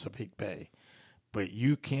the Chesapeake Bay, but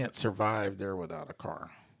you can't survive there without a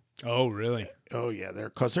car. Oh, really? Oh yeah,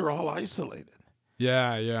 because they're all isolated.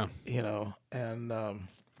 Yeah. And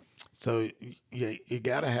so you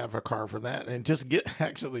got to have a car for that, and just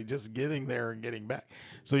getting there and getting back.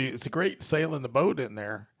 So it's great sailing the boat in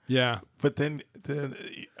there. Yeah. But then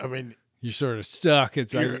I mean, you're sort of stuck.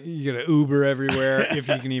 It's like you got to Uber everywhere if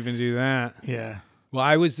you can even do that. Yeah. Well,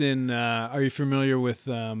 I was in. Are you familiar with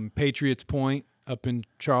Patriots Point up in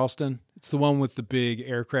Charleston? It's the one with the big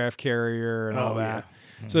aircraft carrier and all that.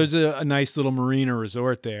 Yeah. Mm-hmm. So there's a nice little marina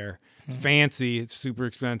resort there. It's fancy. It's super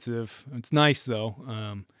expensive. It's nice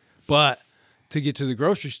though. But to get to the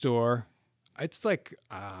grocery store, it's like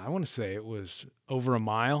I want to say it was over a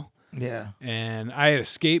mile. Yeah. And I had a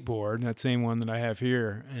skateboard, that same one that I have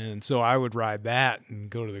here. And so I would ride that and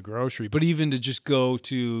go to the grocery. But even to just go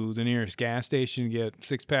to the nearest gas station and get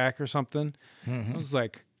 6-pack or something, it was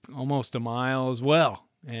like almost a mile as well.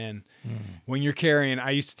 And when you're carrying,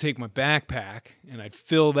 I used to take my backpack and I'd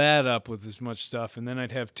fill that up with as much stuff. And then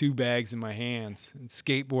I'd have 2 bags in my hands and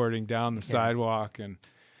skateboarding down the sidewalk. And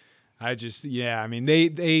I just, I mean,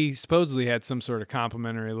 they supposedly had some sort of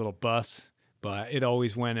complimentary little bus, but it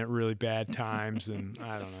always went at really bad times, and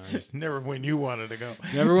I don't know. Never when you wanted to go.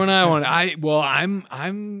 Never when I wanted.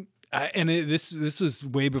 This was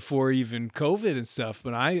way before even COVID and stuff.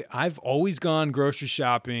 But I've always gone grocery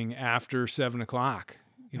shopping after 7:00,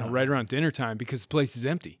 right around dinner time, because the place is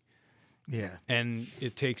empty. Yeah, and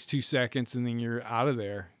it takes 2 seconds, and then you're out of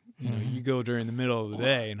there. You go during the middle of the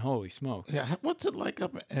day, and holy smokes. Yeah, what's it like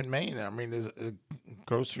up in Maine? I mean, is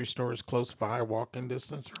grocery stores close by, walking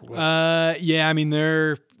distance, or what? Yeah, I mean,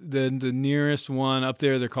 they're the nearest one up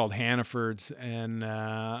there. They're called Hannaford's, and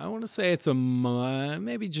I want to say it's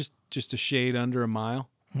maybe just a shade under a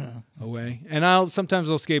mile away. And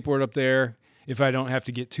sometimes I'll skateboard up there if I don't have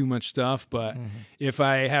to get too much stuff. But if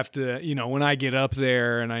I have to, when I get up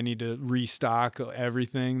there and I need to restock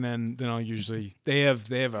everything, then I'll usually they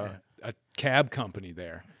have a cab company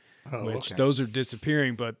there, which those are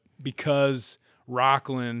disappearing. But because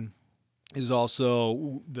Rockland is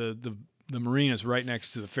also the marina's right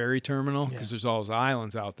next to the ferry terminal, because there's all those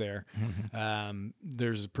islands out there.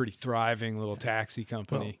 There's a pretty thriving little taxi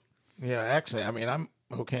company. Well, yeah, actually, I mean, I'm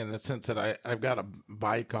okay in the sense that I've got a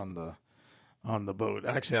bike on the boat.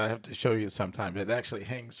 Actually, I have to show you sometime. It actually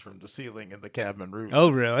hangs from the ceiling in the cabin roof. Oh,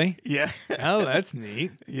 really? Yeah. Oh, that's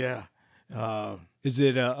neat. Yeah. Is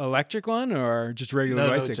it an electric one or just regular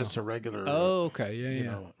bicycle? No, just a regular. Oh, okay.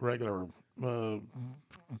 Yeah. Regular,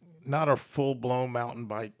 not a full-blown mountain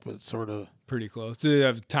bike, but sort of. Pretty close. Do they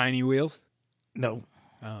have tiny wheels? No.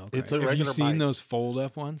 Oh, okay. It's a Have regular you seen bike. those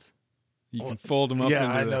fold-up ones? You can fold them up. Yeah,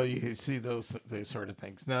 into I know you see those sort of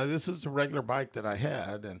things. Now, this is a regular bike that I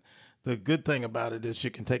had, and the good thing about it is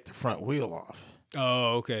you can take the front wheel off.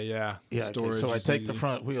 Oh, okay, yeah. Yeah, okay, Storage so I is take easy. the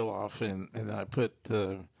front wheel off, and I put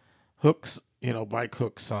the hooks, bike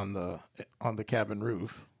hooks on the cabin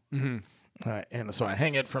roof, and so I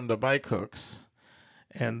hang it from the bike hooks,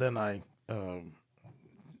 and then I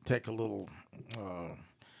take a little.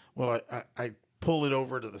 I pull it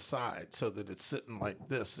over to the side so that it's sitting like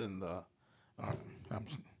this in the.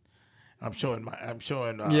 I'm showing.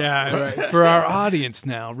 Yeah, right. For our audience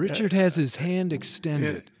now, Richard has his hand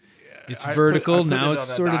extended. It's vertical. I put now it it's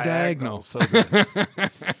on a sort of diagonal. so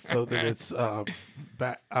that it's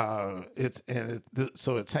back.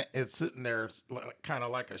 So it's sitting there kind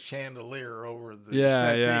of like a chandelier over the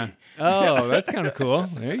settee. Yeah. Oh, that's kind of cool.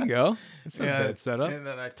 There you go. That's not a bad setup. And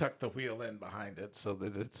then I tuck the wheel in behind it so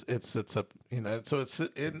that it sits up. So it's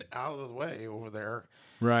in out of the way over there.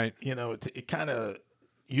 Right. It kind of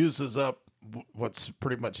uses up what's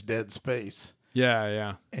pretty much dead space.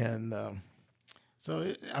 Yeah. And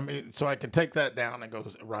so I can take that down and go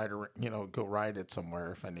ride it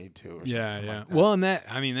somewhere if I need to. Or Yeah. like that. Well, and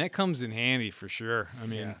that comes in handy for sure. I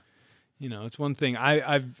mean, it's one thing.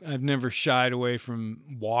 I've never shied away from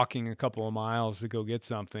walking a couple of miles to go get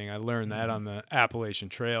something. I learned that on the Appalachian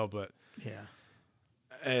Trail, but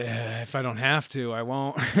if I don't have to, I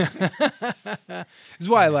won't. This is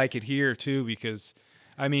why I like it here too, because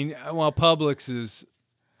Publix is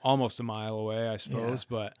almost a mile away, I suppose,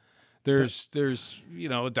 but there's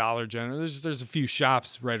a Dollar General. There's a few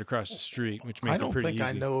shops right across the street, which make it pretty easy.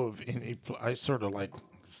 I know of any. I sort of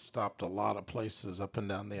stopped a lot of places up and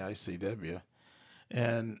down the ICW,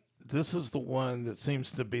 and this is the one that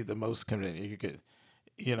seems to be the most convenient. You could,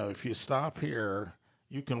 if you stop here,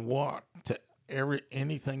 you can walk to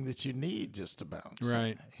anything that you need just about. So,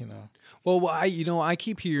 right. Well, I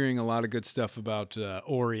keep hearing a lot of good stuff about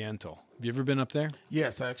Oriental. Have you ever been up there?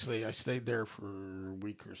 Yes, actually, I stayed there for a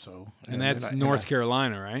week or so. And that's North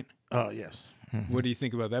Carolina, right? Oh, yes. Mm-hmm. What do you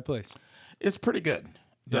think about that place? It's pretty good.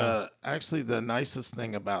 Yeah. Actually, the nicest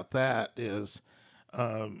thing about that is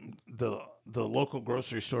the local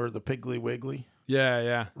grocery store, the Piggly Wiggly.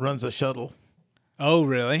 Yeah. Runs a shuttle. Oh,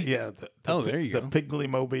 really? Yeah. There you go. The Piggly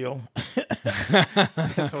Mobile.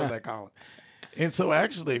 That's what they call it. And so,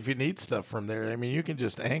 actually, if you need stuff from there, you can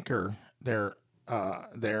just anchor there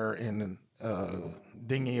and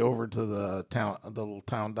dinghy over to the little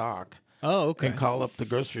town dock. Oh, okay. And call up the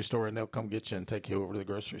grocery store, and they'll come get you and take you over to the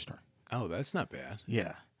grocery store. Oh, that's not bad.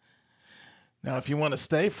 Yeah. Now, if you want to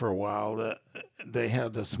stay for a while, they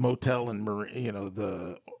have this motel in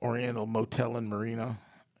the Oriental Motel in Marina.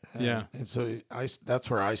 Yeah. And so that's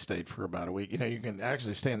where I stayed for about a week. You can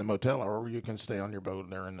actually stay in the motel, or you can stay on your boat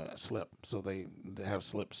there in a slip. So they have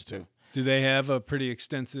slips too. Do they have a pretty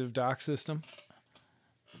extensive dock system?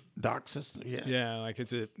 Dock system, yeah. Yeah, like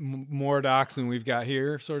is it more docks than we've got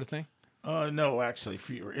here, sort of thing? No, actually,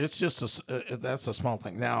 fewer. It's just that's a small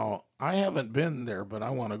thing. Now, I haven't been there, but I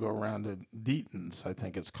want to go around to Deaton's, I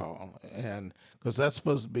think it's called, and because that's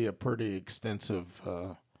supposed to be a pretty extensive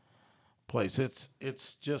place.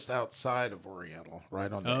 It's just outside of Oriental,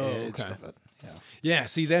 right on the edge of it. Yeah. Yeah.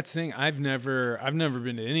 See, that's the thing. I've never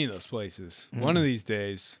been to any of those places. Mm. One of these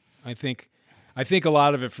days, I think a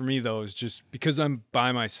lot of it for me though is just because I'm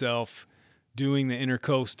by myself, doing the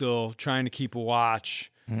intercoastal, trying to keep a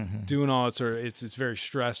watch. Mm-hmm. Doing all that sort of, it's very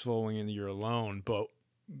stressful when you're alone. But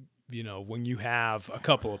when you have a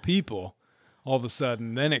couple of people, all of a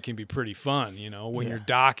sudden, then it can be pretty fun. When you're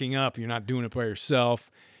docking up, you're not doing it by yourself.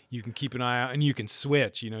 You can keep an eye out, and you can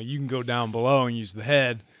switch. You can go down below and use the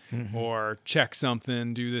head, or check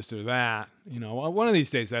something, do this or that. One of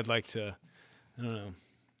these days, I'd like to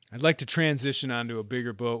transition onto a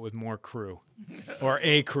bigger boat with more crew, or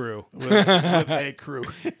a crew. with a crew.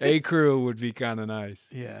 A crew would be kind of nice.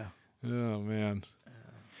 Yeah. Oh man.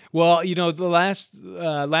 Well, the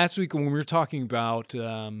last week when we were talking about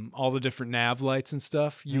all the different nav lights and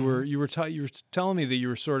stuff, you were telling me that you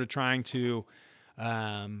were sort of trying to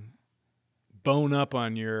bone up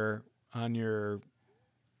on your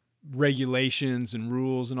regulations and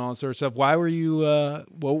rules and all that sort of stuff. Why were you?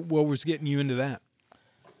 What was getting you into that?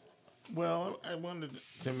 Well, I wanted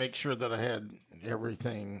to make sure that I had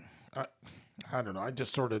everything. I don't know. I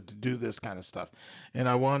just sort of do this kind of stuff. And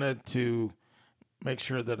I wanted to make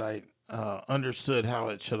sure that I understood how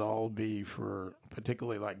it should all be for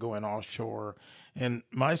particularly like going offshore. And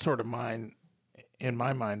my sort of mind, in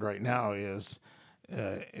my mind right now is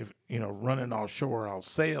if, running offshore, I'll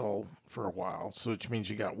sail for a while. So which means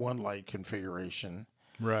you got one light configuration.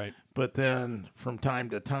 Right. But then from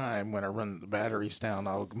time to time, when I run the batteries down,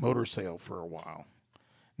 I'll motor sail for a while.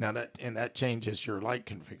 Now that changes your light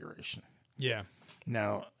configuration. Yeah.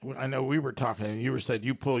 Now I know we were talking, and you said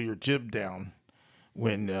you pull your jib down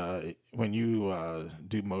when you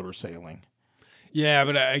do motor sailing. Yeah,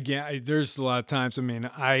 but again, there's a lot of times. I mean,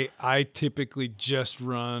 I typically just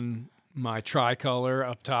run my tricolor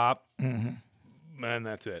up top, and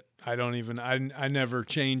that's it. I don't even. I never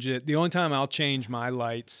change it. The only time I'll change my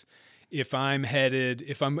lights if I'm headed,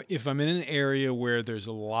 if I'm in an area where there's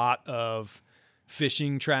a lot of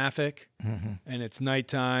fishing traffic, and it's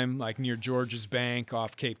nighttime, like near George's Bank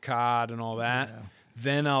off Cape Cod and all that. Yeah.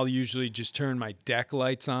 Then I'll usually just turn my deck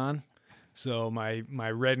lights on. So my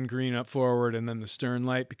red and green up forward, and then the stern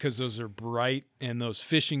light, because those are bright, and those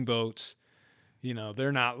fishing boats,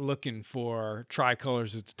 they're not looking for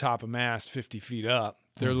tricolors at the top of mast 50 feet up.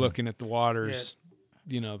 They're looking at the water's,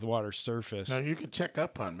 the water's surface. Now you can check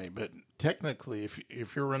up on me, but technically,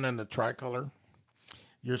 if you're running the tricolor,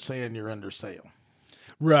 you're saying you're under sail.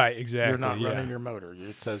 Right, exactly. You're not running your motor.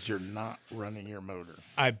 It says you're not running your motor.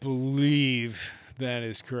 I believe that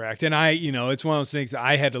is correct. And it's one of those things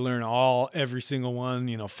I had to learn every single one,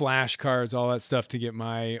 flashcards, all that stuff to get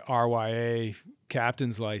my RYA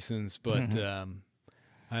captain's license. But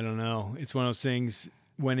I don't know. It's one of those things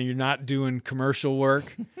when you're not doing commercial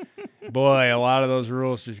work, boy, a lot of those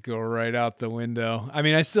rules just go right out the window. I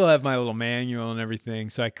mean, I still have my little manual and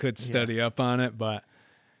everything, so I could study up on it, but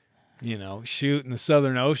shoot, in the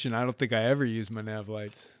Southern Ocean, I don't think I ever use my nav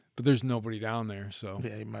lights. But there's nobody down there, so.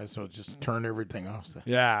 Yeah, you might as well just turn everything off.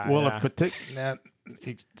 Yeah. Well,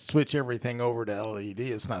 you switch everything over to LED,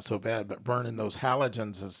 it's not so bad, but burning those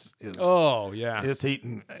halogens is oh, yeah. It's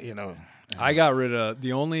eating, I got rid of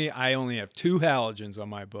I only have 2 halogens on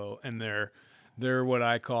my boat, and they're what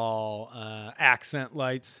I call accent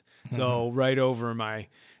lights. So right over my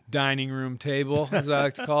dining room table, as I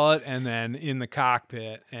like to call it, and then in the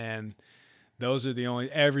cockpit, and those are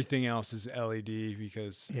everything else is LED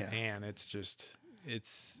because man,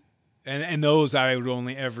 and those I would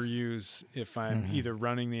only ever use if I'm either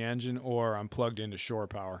running the engine or I'm plugged into shore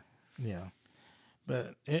power. Yeah.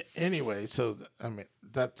 But anyway, so I mean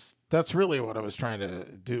that's really what I was trying to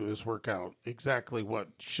do, is work out exactly what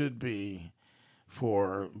should be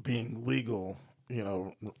for being legal,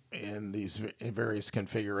 in these various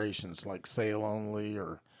configurations, like sail only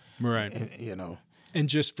or right, and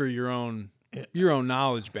just for your own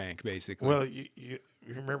knowledge bank, basically. Well, you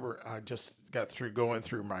remember I just got through going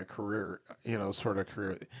through my career, sort of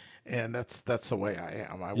career, and that's the way I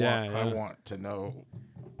am. I want to know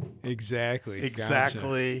exactly.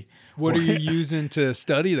 Gotcha. What are you using to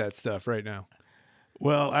study that stuff right now?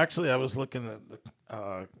 Well, actually, I was looking at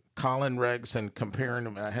the Colin regs and comparing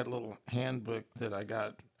them. I had a little handbook that I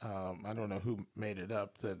got. I don't know who made it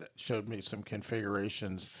up, that showed me some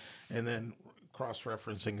configurations, and then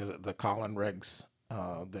cross-referencing the Colin regs,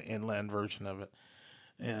 the inland version of it,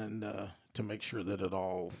 and to make sure that it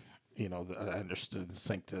all, that I understood and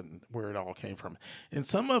synced and where it all came from. And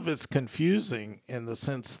some of it's confusing in the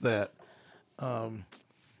sense that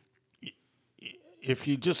if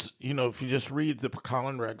you just read the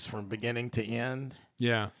Colin regs from beginning to end,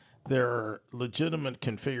 there are legitimate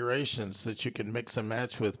configurations that you can mix and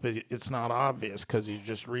match with, but it's not obvious because you're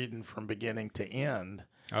just reading from beginning to end.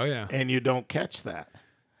 Oh, yeah. And you don't catch that.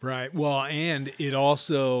 Right. Well, and it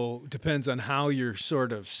also depends on how you're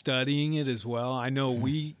sort of studying it as well. I know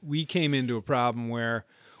we came into a problem where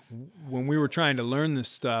when we were trying to learn this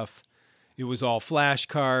stuff, it was all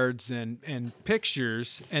flashcards and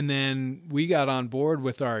pictures. And then we got on board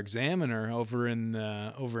with our examiner over in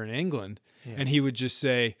England, and he would just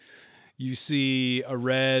say, you see a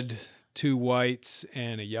red, 2 whites,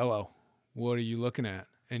 and a yellow. What are you looking at?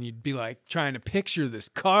 And you'd be like trying to picture this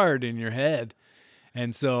card in your head.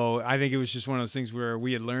 And so I think it was just one of those things where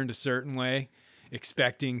we had learned a certain way,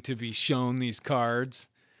 expecting to be shown these cards,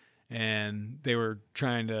 and they were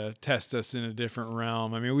trying to test us in a different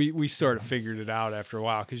realm. I mean, we sort of figured it out after a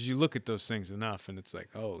while, because you look at those things enough and it's like,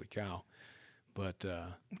 holy cow. But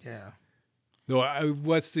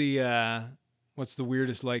what's the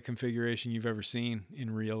weirdest light configuration you've ever seen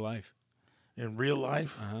in real life? In real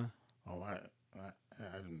life? Uh-huh. Oh,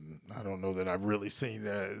 I don't know that I've really seen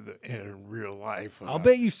in real life. I'll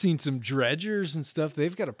bet you've seen some dredgers and stuff.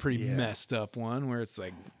 They've got a pretty messed up one where it's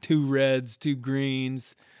like 2 reds, 2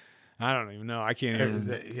 greens. I don't even know. I can't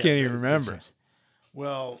even remember.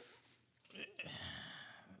 Well,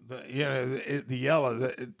 the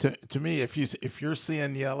yellow. To me, if you're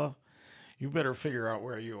seeing yellow, you better figure out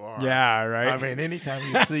where you are. Yeah, right. I mean, anytime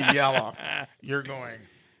you see yellow, you're going.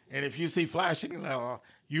 And if you see flashing yellow,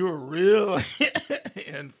 you're really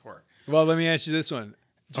in for it. Well, let me ask you this one.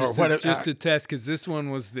 just to test, because this one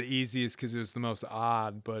was the easiest because it was the most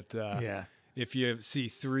odd. But yeah, if you see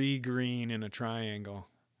 3 green in a triangle,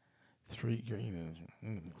 3 green.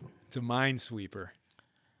 it's a minesweeper.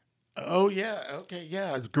 Oh yeah, okay,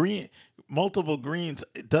 yeah, green, multiple greens.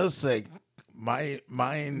 It does say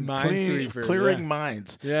Minesweeper, clearing yeah.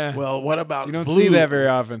 mines. Yeah. Well, what about You don't blue? see that very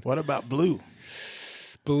often. What about blue?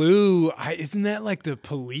 Blue, isn't that like the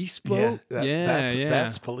police boat?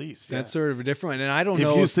 That's police. Yeah. That's sort of a different one. And I don't if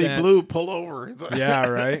know you if see that's- blue, pull over. Yeah,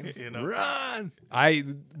 right. You know. Run.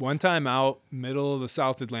 One time out middle of the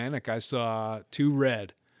South Atlantic, I saw 2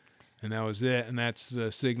 red, and that was it. And that's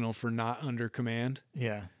the signal for not under command.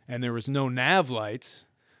 Yeah. And there was no nav lights,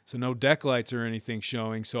 so no deck lights or anything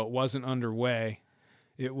showing. So it wasn't underway.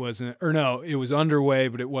 It was underway,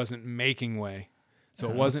 but it wasn't making way. So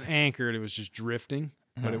it wasn't anchored. It was just drifting,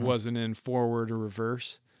 but it wasn't in forward or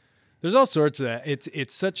reverse. There's all sorts of that.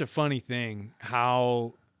 It's such a funny thing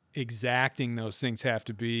how exacting those things have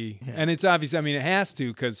to be. Yeah. And it's obvious. I mean, it has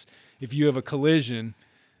to, because if you have a collision,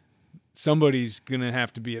 somebody's going to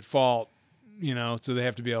have to be at fault, so they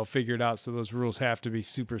have to be able to figure it out. So those rules have to be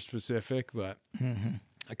super specific. But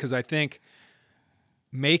because I think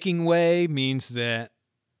making way means that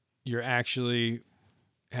you're actually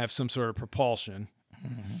have some sort of propulsion.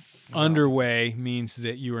 Underway means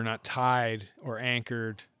that you are not tied or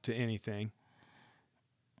anchored to anything.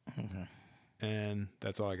 Okay. And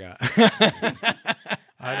that's all I got.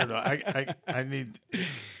 I don't know. I need,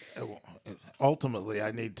 ultimately,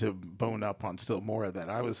 I need to bone up on still more of that.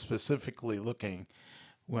 I was specifically looking,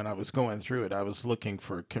 when I was going through it, I was looking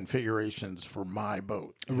for configurations for my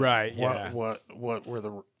boat. Right. Yeah. What were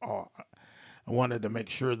the, I wanted to make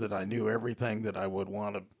sure that I knew everything that I would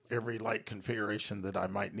want to, every light configuration that I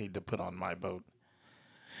might need to put on my boat.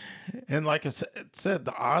 And like I said,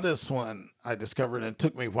 the oddest one I discovered, and it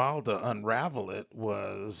took me a while to unravel it,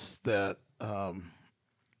 was that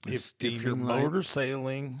if you're motor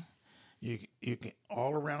sailing, you can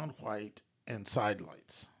all around white and side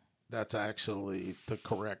lights. That's actually the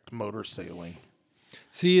correct motor sailing.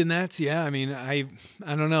 See, and that's, I mean, I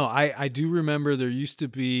don't know. I do remember there used to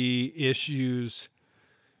be issues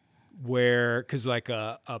where, because like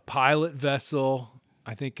a pilot vessel,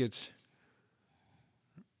 I think it's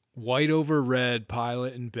white over red,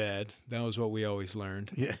 pilot in bed. That was what we always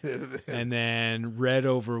learned. Yeah. And then red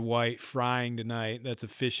over white, frying tonight. That's a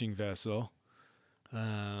fishing vessel.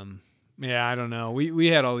 Yeah, I don't know. We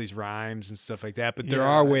had all these rhymes and stuff like that, but there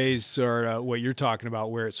are ways, sort of what you're talking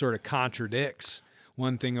about, where it sort of contradicts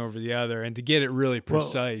one thing over the other, and to get it really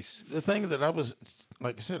precise. Well, the thing that I was,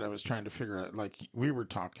 like I said, I was trying to figure out, like we were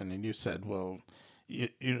talking, and you said, well, you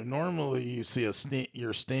know, normally you see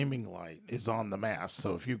your steaming light is on the mast.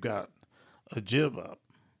 So if you've got a jib up,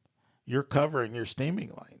 you're covering your steaming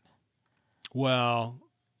light. Well,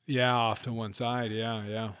 yeah, off to one side.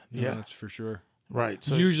 Yeah, that's for sure. Right.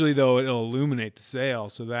 So usually, though, it'll illuminate the sail,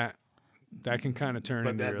 so that can kind of turn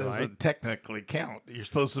into your light. But that doesn't technically count. You're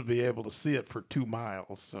supposed to be able to see it for 2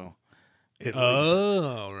 miles. So.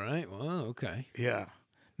 Right. Well, okay. Yeah.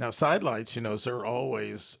 Now side lights, they're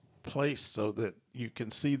always placed so that you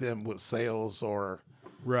can see them with sails or.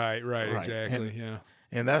 Right. Exactly. Yeah.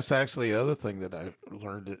 And that's actually the other thing that I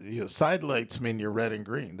learned. Side lights mean your red and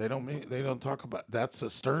green. They don't talk about that's a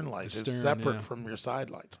stern light. It's separate from your side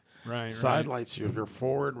lights. Right. Side lights, your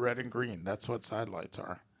forward red and green. That's what side lights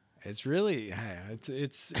are. It's really,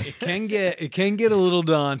 it can get a little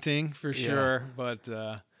daunting for sure, but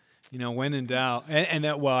when in doubt, and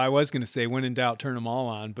that, well, I was going to say when in doubt, turn them all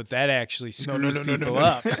on, but that actually screws people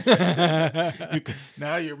up.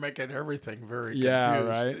 Now you're making everything very confused. Yeah,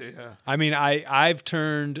 right. Yeah. I mean, I've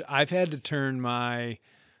had to turn my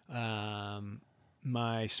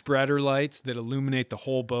my spreader lights that illuminate the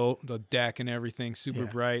whole boat, the deck and everything, super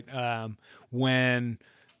bright. When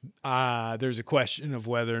there's a question of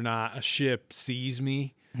whether or not a ship sees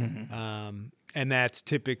me. Mm-hmm. And that's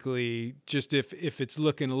typically just if it's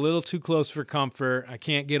looking a little too close for comfort, I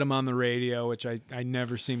can't get them on the radio, which I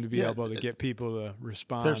never seem to be able to get people to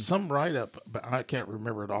respond. There's some write-up, but I can't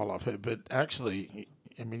remember it all of it. But actually,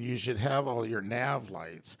 I mean, you should have all your nav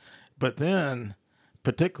lights. But then,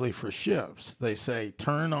 particularly for ships, they say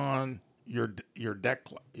turn on your deck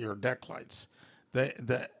lights.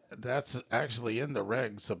 That's actually in the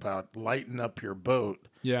regs about lighten up your boat.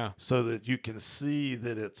 Yeah. So that you can see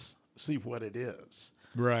what it is.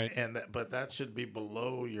 Right. But that should be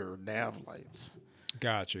below your nav lights.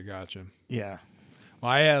 Gotcha. Yeah.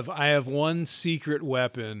 Well, I have one secret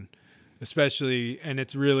weapon, especially, and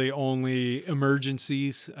it's really only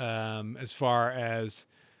emergencies, as far as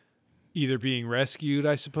either being rescued,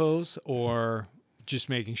 I suppose, or just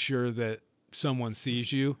making sure that someone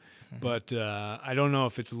sees you. But I don't know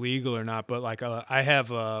if it's legal or not. But like I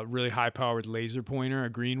have a really high-powered laser pointer, a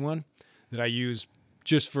green one, that I use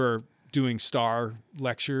just for doing star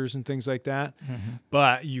lectures and things like that.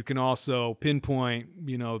 But you can also pinpoint,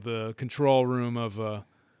 the control room of a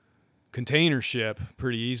container ship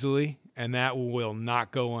pretty easily, and that will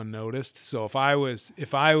not go unnoticed. So if it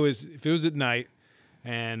was at night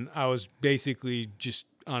and I was basically just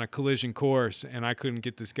on a collision course and I couldn't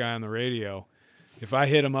get this guy on the radio, if I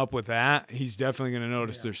hit him up with that, he's definitely going to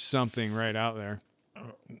notice there's something right out there.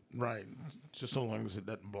 Right. Just so long as it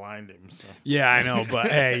doesn't blind him. So. Yeah, I know.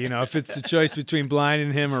 But hey, if it's the choice between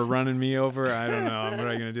blinding him or running me over, I don't know. I'm not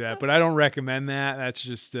going to do that. But I don't recommend that. That's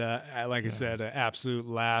just, like I said, an absolute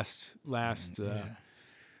last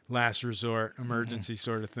resort emergency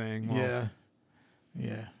sort of thing. Well,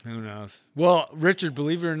 yeah. Who knows? Well, Richard,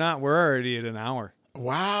 believe it or not, we're already at an hour.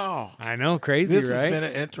 Wow. I know, crazy, this right? This has been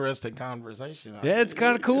an interesting conversation. Yeah, it's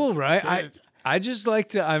kind of cool, right? I just like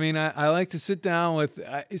to, I like to sit down with,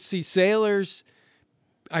 see sailors,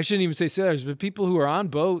 I shouldn't even say sailors, but people who are on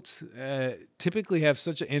boats typically have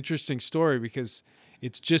such an interesting story because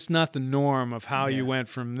it's just not the norm of how you went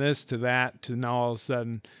from this to that to now all of a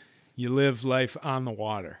sudden you live life on the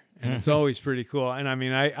water. And it's always pretty cool. And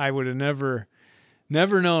I would have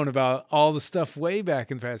never known about all the stuff way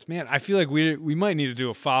back in the past. Man, I feel like we might need to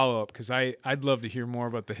do a follow-up because I'd love to hear more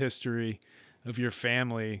about the history of your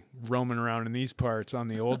family roaming around in these parts on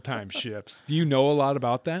the old-time ships. Do you know a lot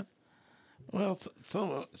about that? Well,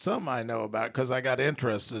 some I know about because I got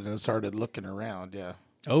interested and started looking around, yeah.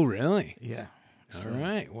 Oh, really? Yeah. All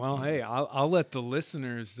right. Well, hey, I'll let the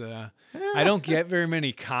listeners I don't get very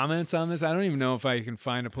many comments on this. I don't even know if I can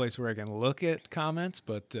find a place where I can look at comments,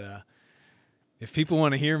 but if people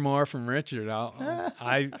want to hear more from Richard,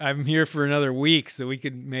 I'm here for another week, so we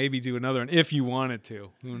could maybe do another one if you wanted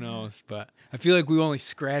to. Who knows? But I feel like we only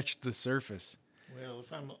scratched the surface. Well,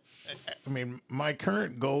 my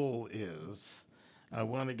current goal is I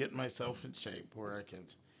want to get myself in shape where I can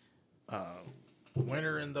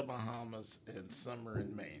winter in the Bahamas and summer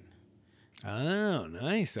in Maine. Oh,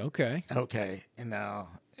 nice. Okay. Okay. And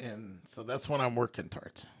so that's what I'm working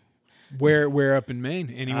towards. Where up in Maine?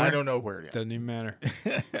 Anywhere? I don't know where yet. Doesn't even matter.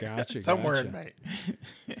 Gotcha. Somewhere in Maine.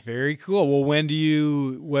 Very cool. Well, when do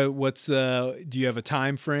you do you have a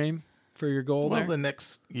time frame for your goal there? Well, the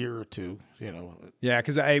next year or two, Yeah,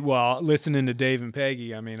 because listening to Dave and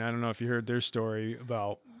Peggy, I don't know if you heard their story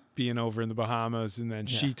about being over in the Bahamas and then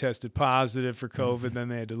she tested positive for COVID, then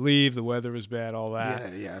they had to leave, the weather was bad, all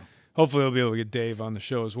that. Yeah. Hopefully we'll be able to get Dave on the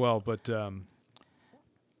show as well, but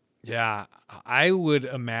yeah, I would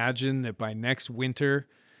imagine that by next winter,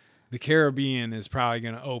 the Caribbean is probably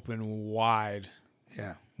going to open wide.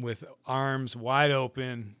 Yeah. With arms wide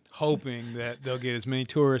open, hoping that they'll get as many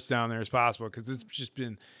tourists down there as possible because it's just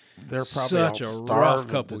been such a rough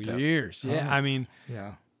couple years. Yeah,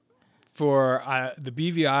 yeah. For the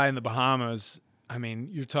BVI in the Bahamas,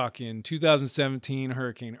 you're talking 2017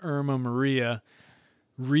 Hurricane Irma, Maria,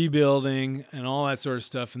 rebuilding and all that sort of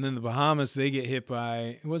stuff, and then the Bahamas they get hit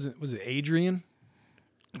by was it Adrian?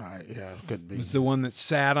 Yeah, could be. It was the one that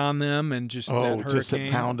sat on them and just that hurricane just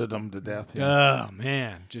pounded them to death. Yeah. Oh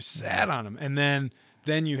man, just sat on them, and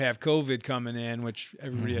then you have COVID coming in, which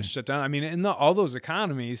everybody has shut down. In all those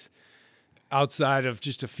economies, outside of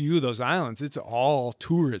just a few of those islands, it's all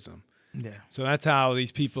tourism. Yeah. So that's how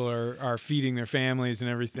these people are feeding their families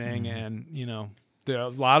and everything, and a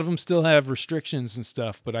lot of them still have restrictions and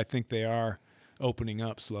stuff, but I think they are opening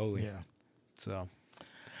up slowly. Yeah. So.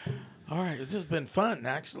 All right, this has been fun,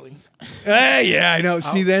 actually. Yeah, I know.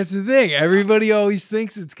 See, that's the thing. Everybody always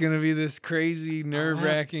thinks it's going to be this crazy,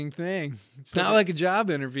 nerve-wracking thing. It's not like a job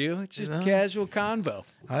interview. It's just a casual convo.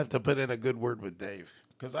 I have to put in a good word with Dave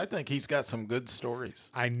because I think he's got some good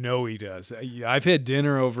stories. I know he does. I've had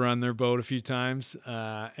dinner over on their boat a few times,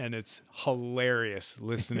 and it's hilarious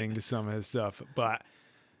listening to some of his stuff. But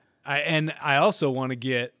I also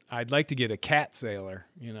I'd like to get a cat sailor,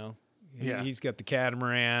 Yeah. He's got the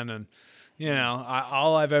catamaran, and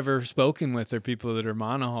all I've ever spoken with are people that are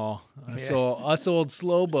monohull. So us old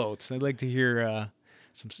slow boats. I'd like to hear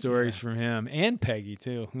some stories from him and Peggy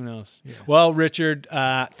too. Who knows? Yeah. Well, Richard,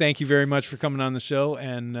 thank you very much for coming on the show.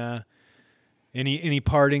 And any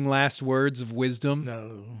parting last words of wisdom?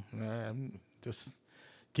 No, just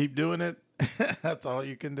keep doing it. That's all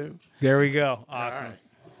you can do. There we go. Awesome.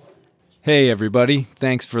 Hey, everybody.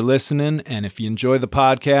 Thanks for listening. And if you enjoy the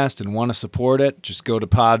podcast and want to support it, just go to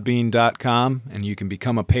podbean.com and you can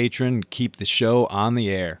become a patron and keep the show on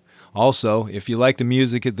the air. Also, if you like the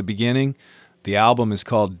music at the beginning, the album is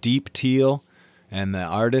called Deep Teal and the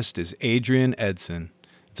artist is Adrian Edson.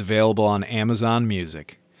 It's available on Amazon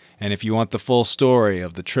Music. And if you want the full story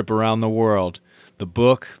of the trip around the world, the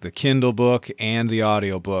book, the Kindle book, and the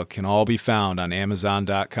audiobook can all be found on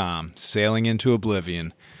Amazon.com, Sailing into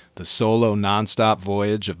Oblivion, the solo nonstop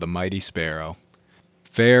voyage of the Mighty Sparrow.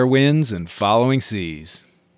 Fair winds and following seas.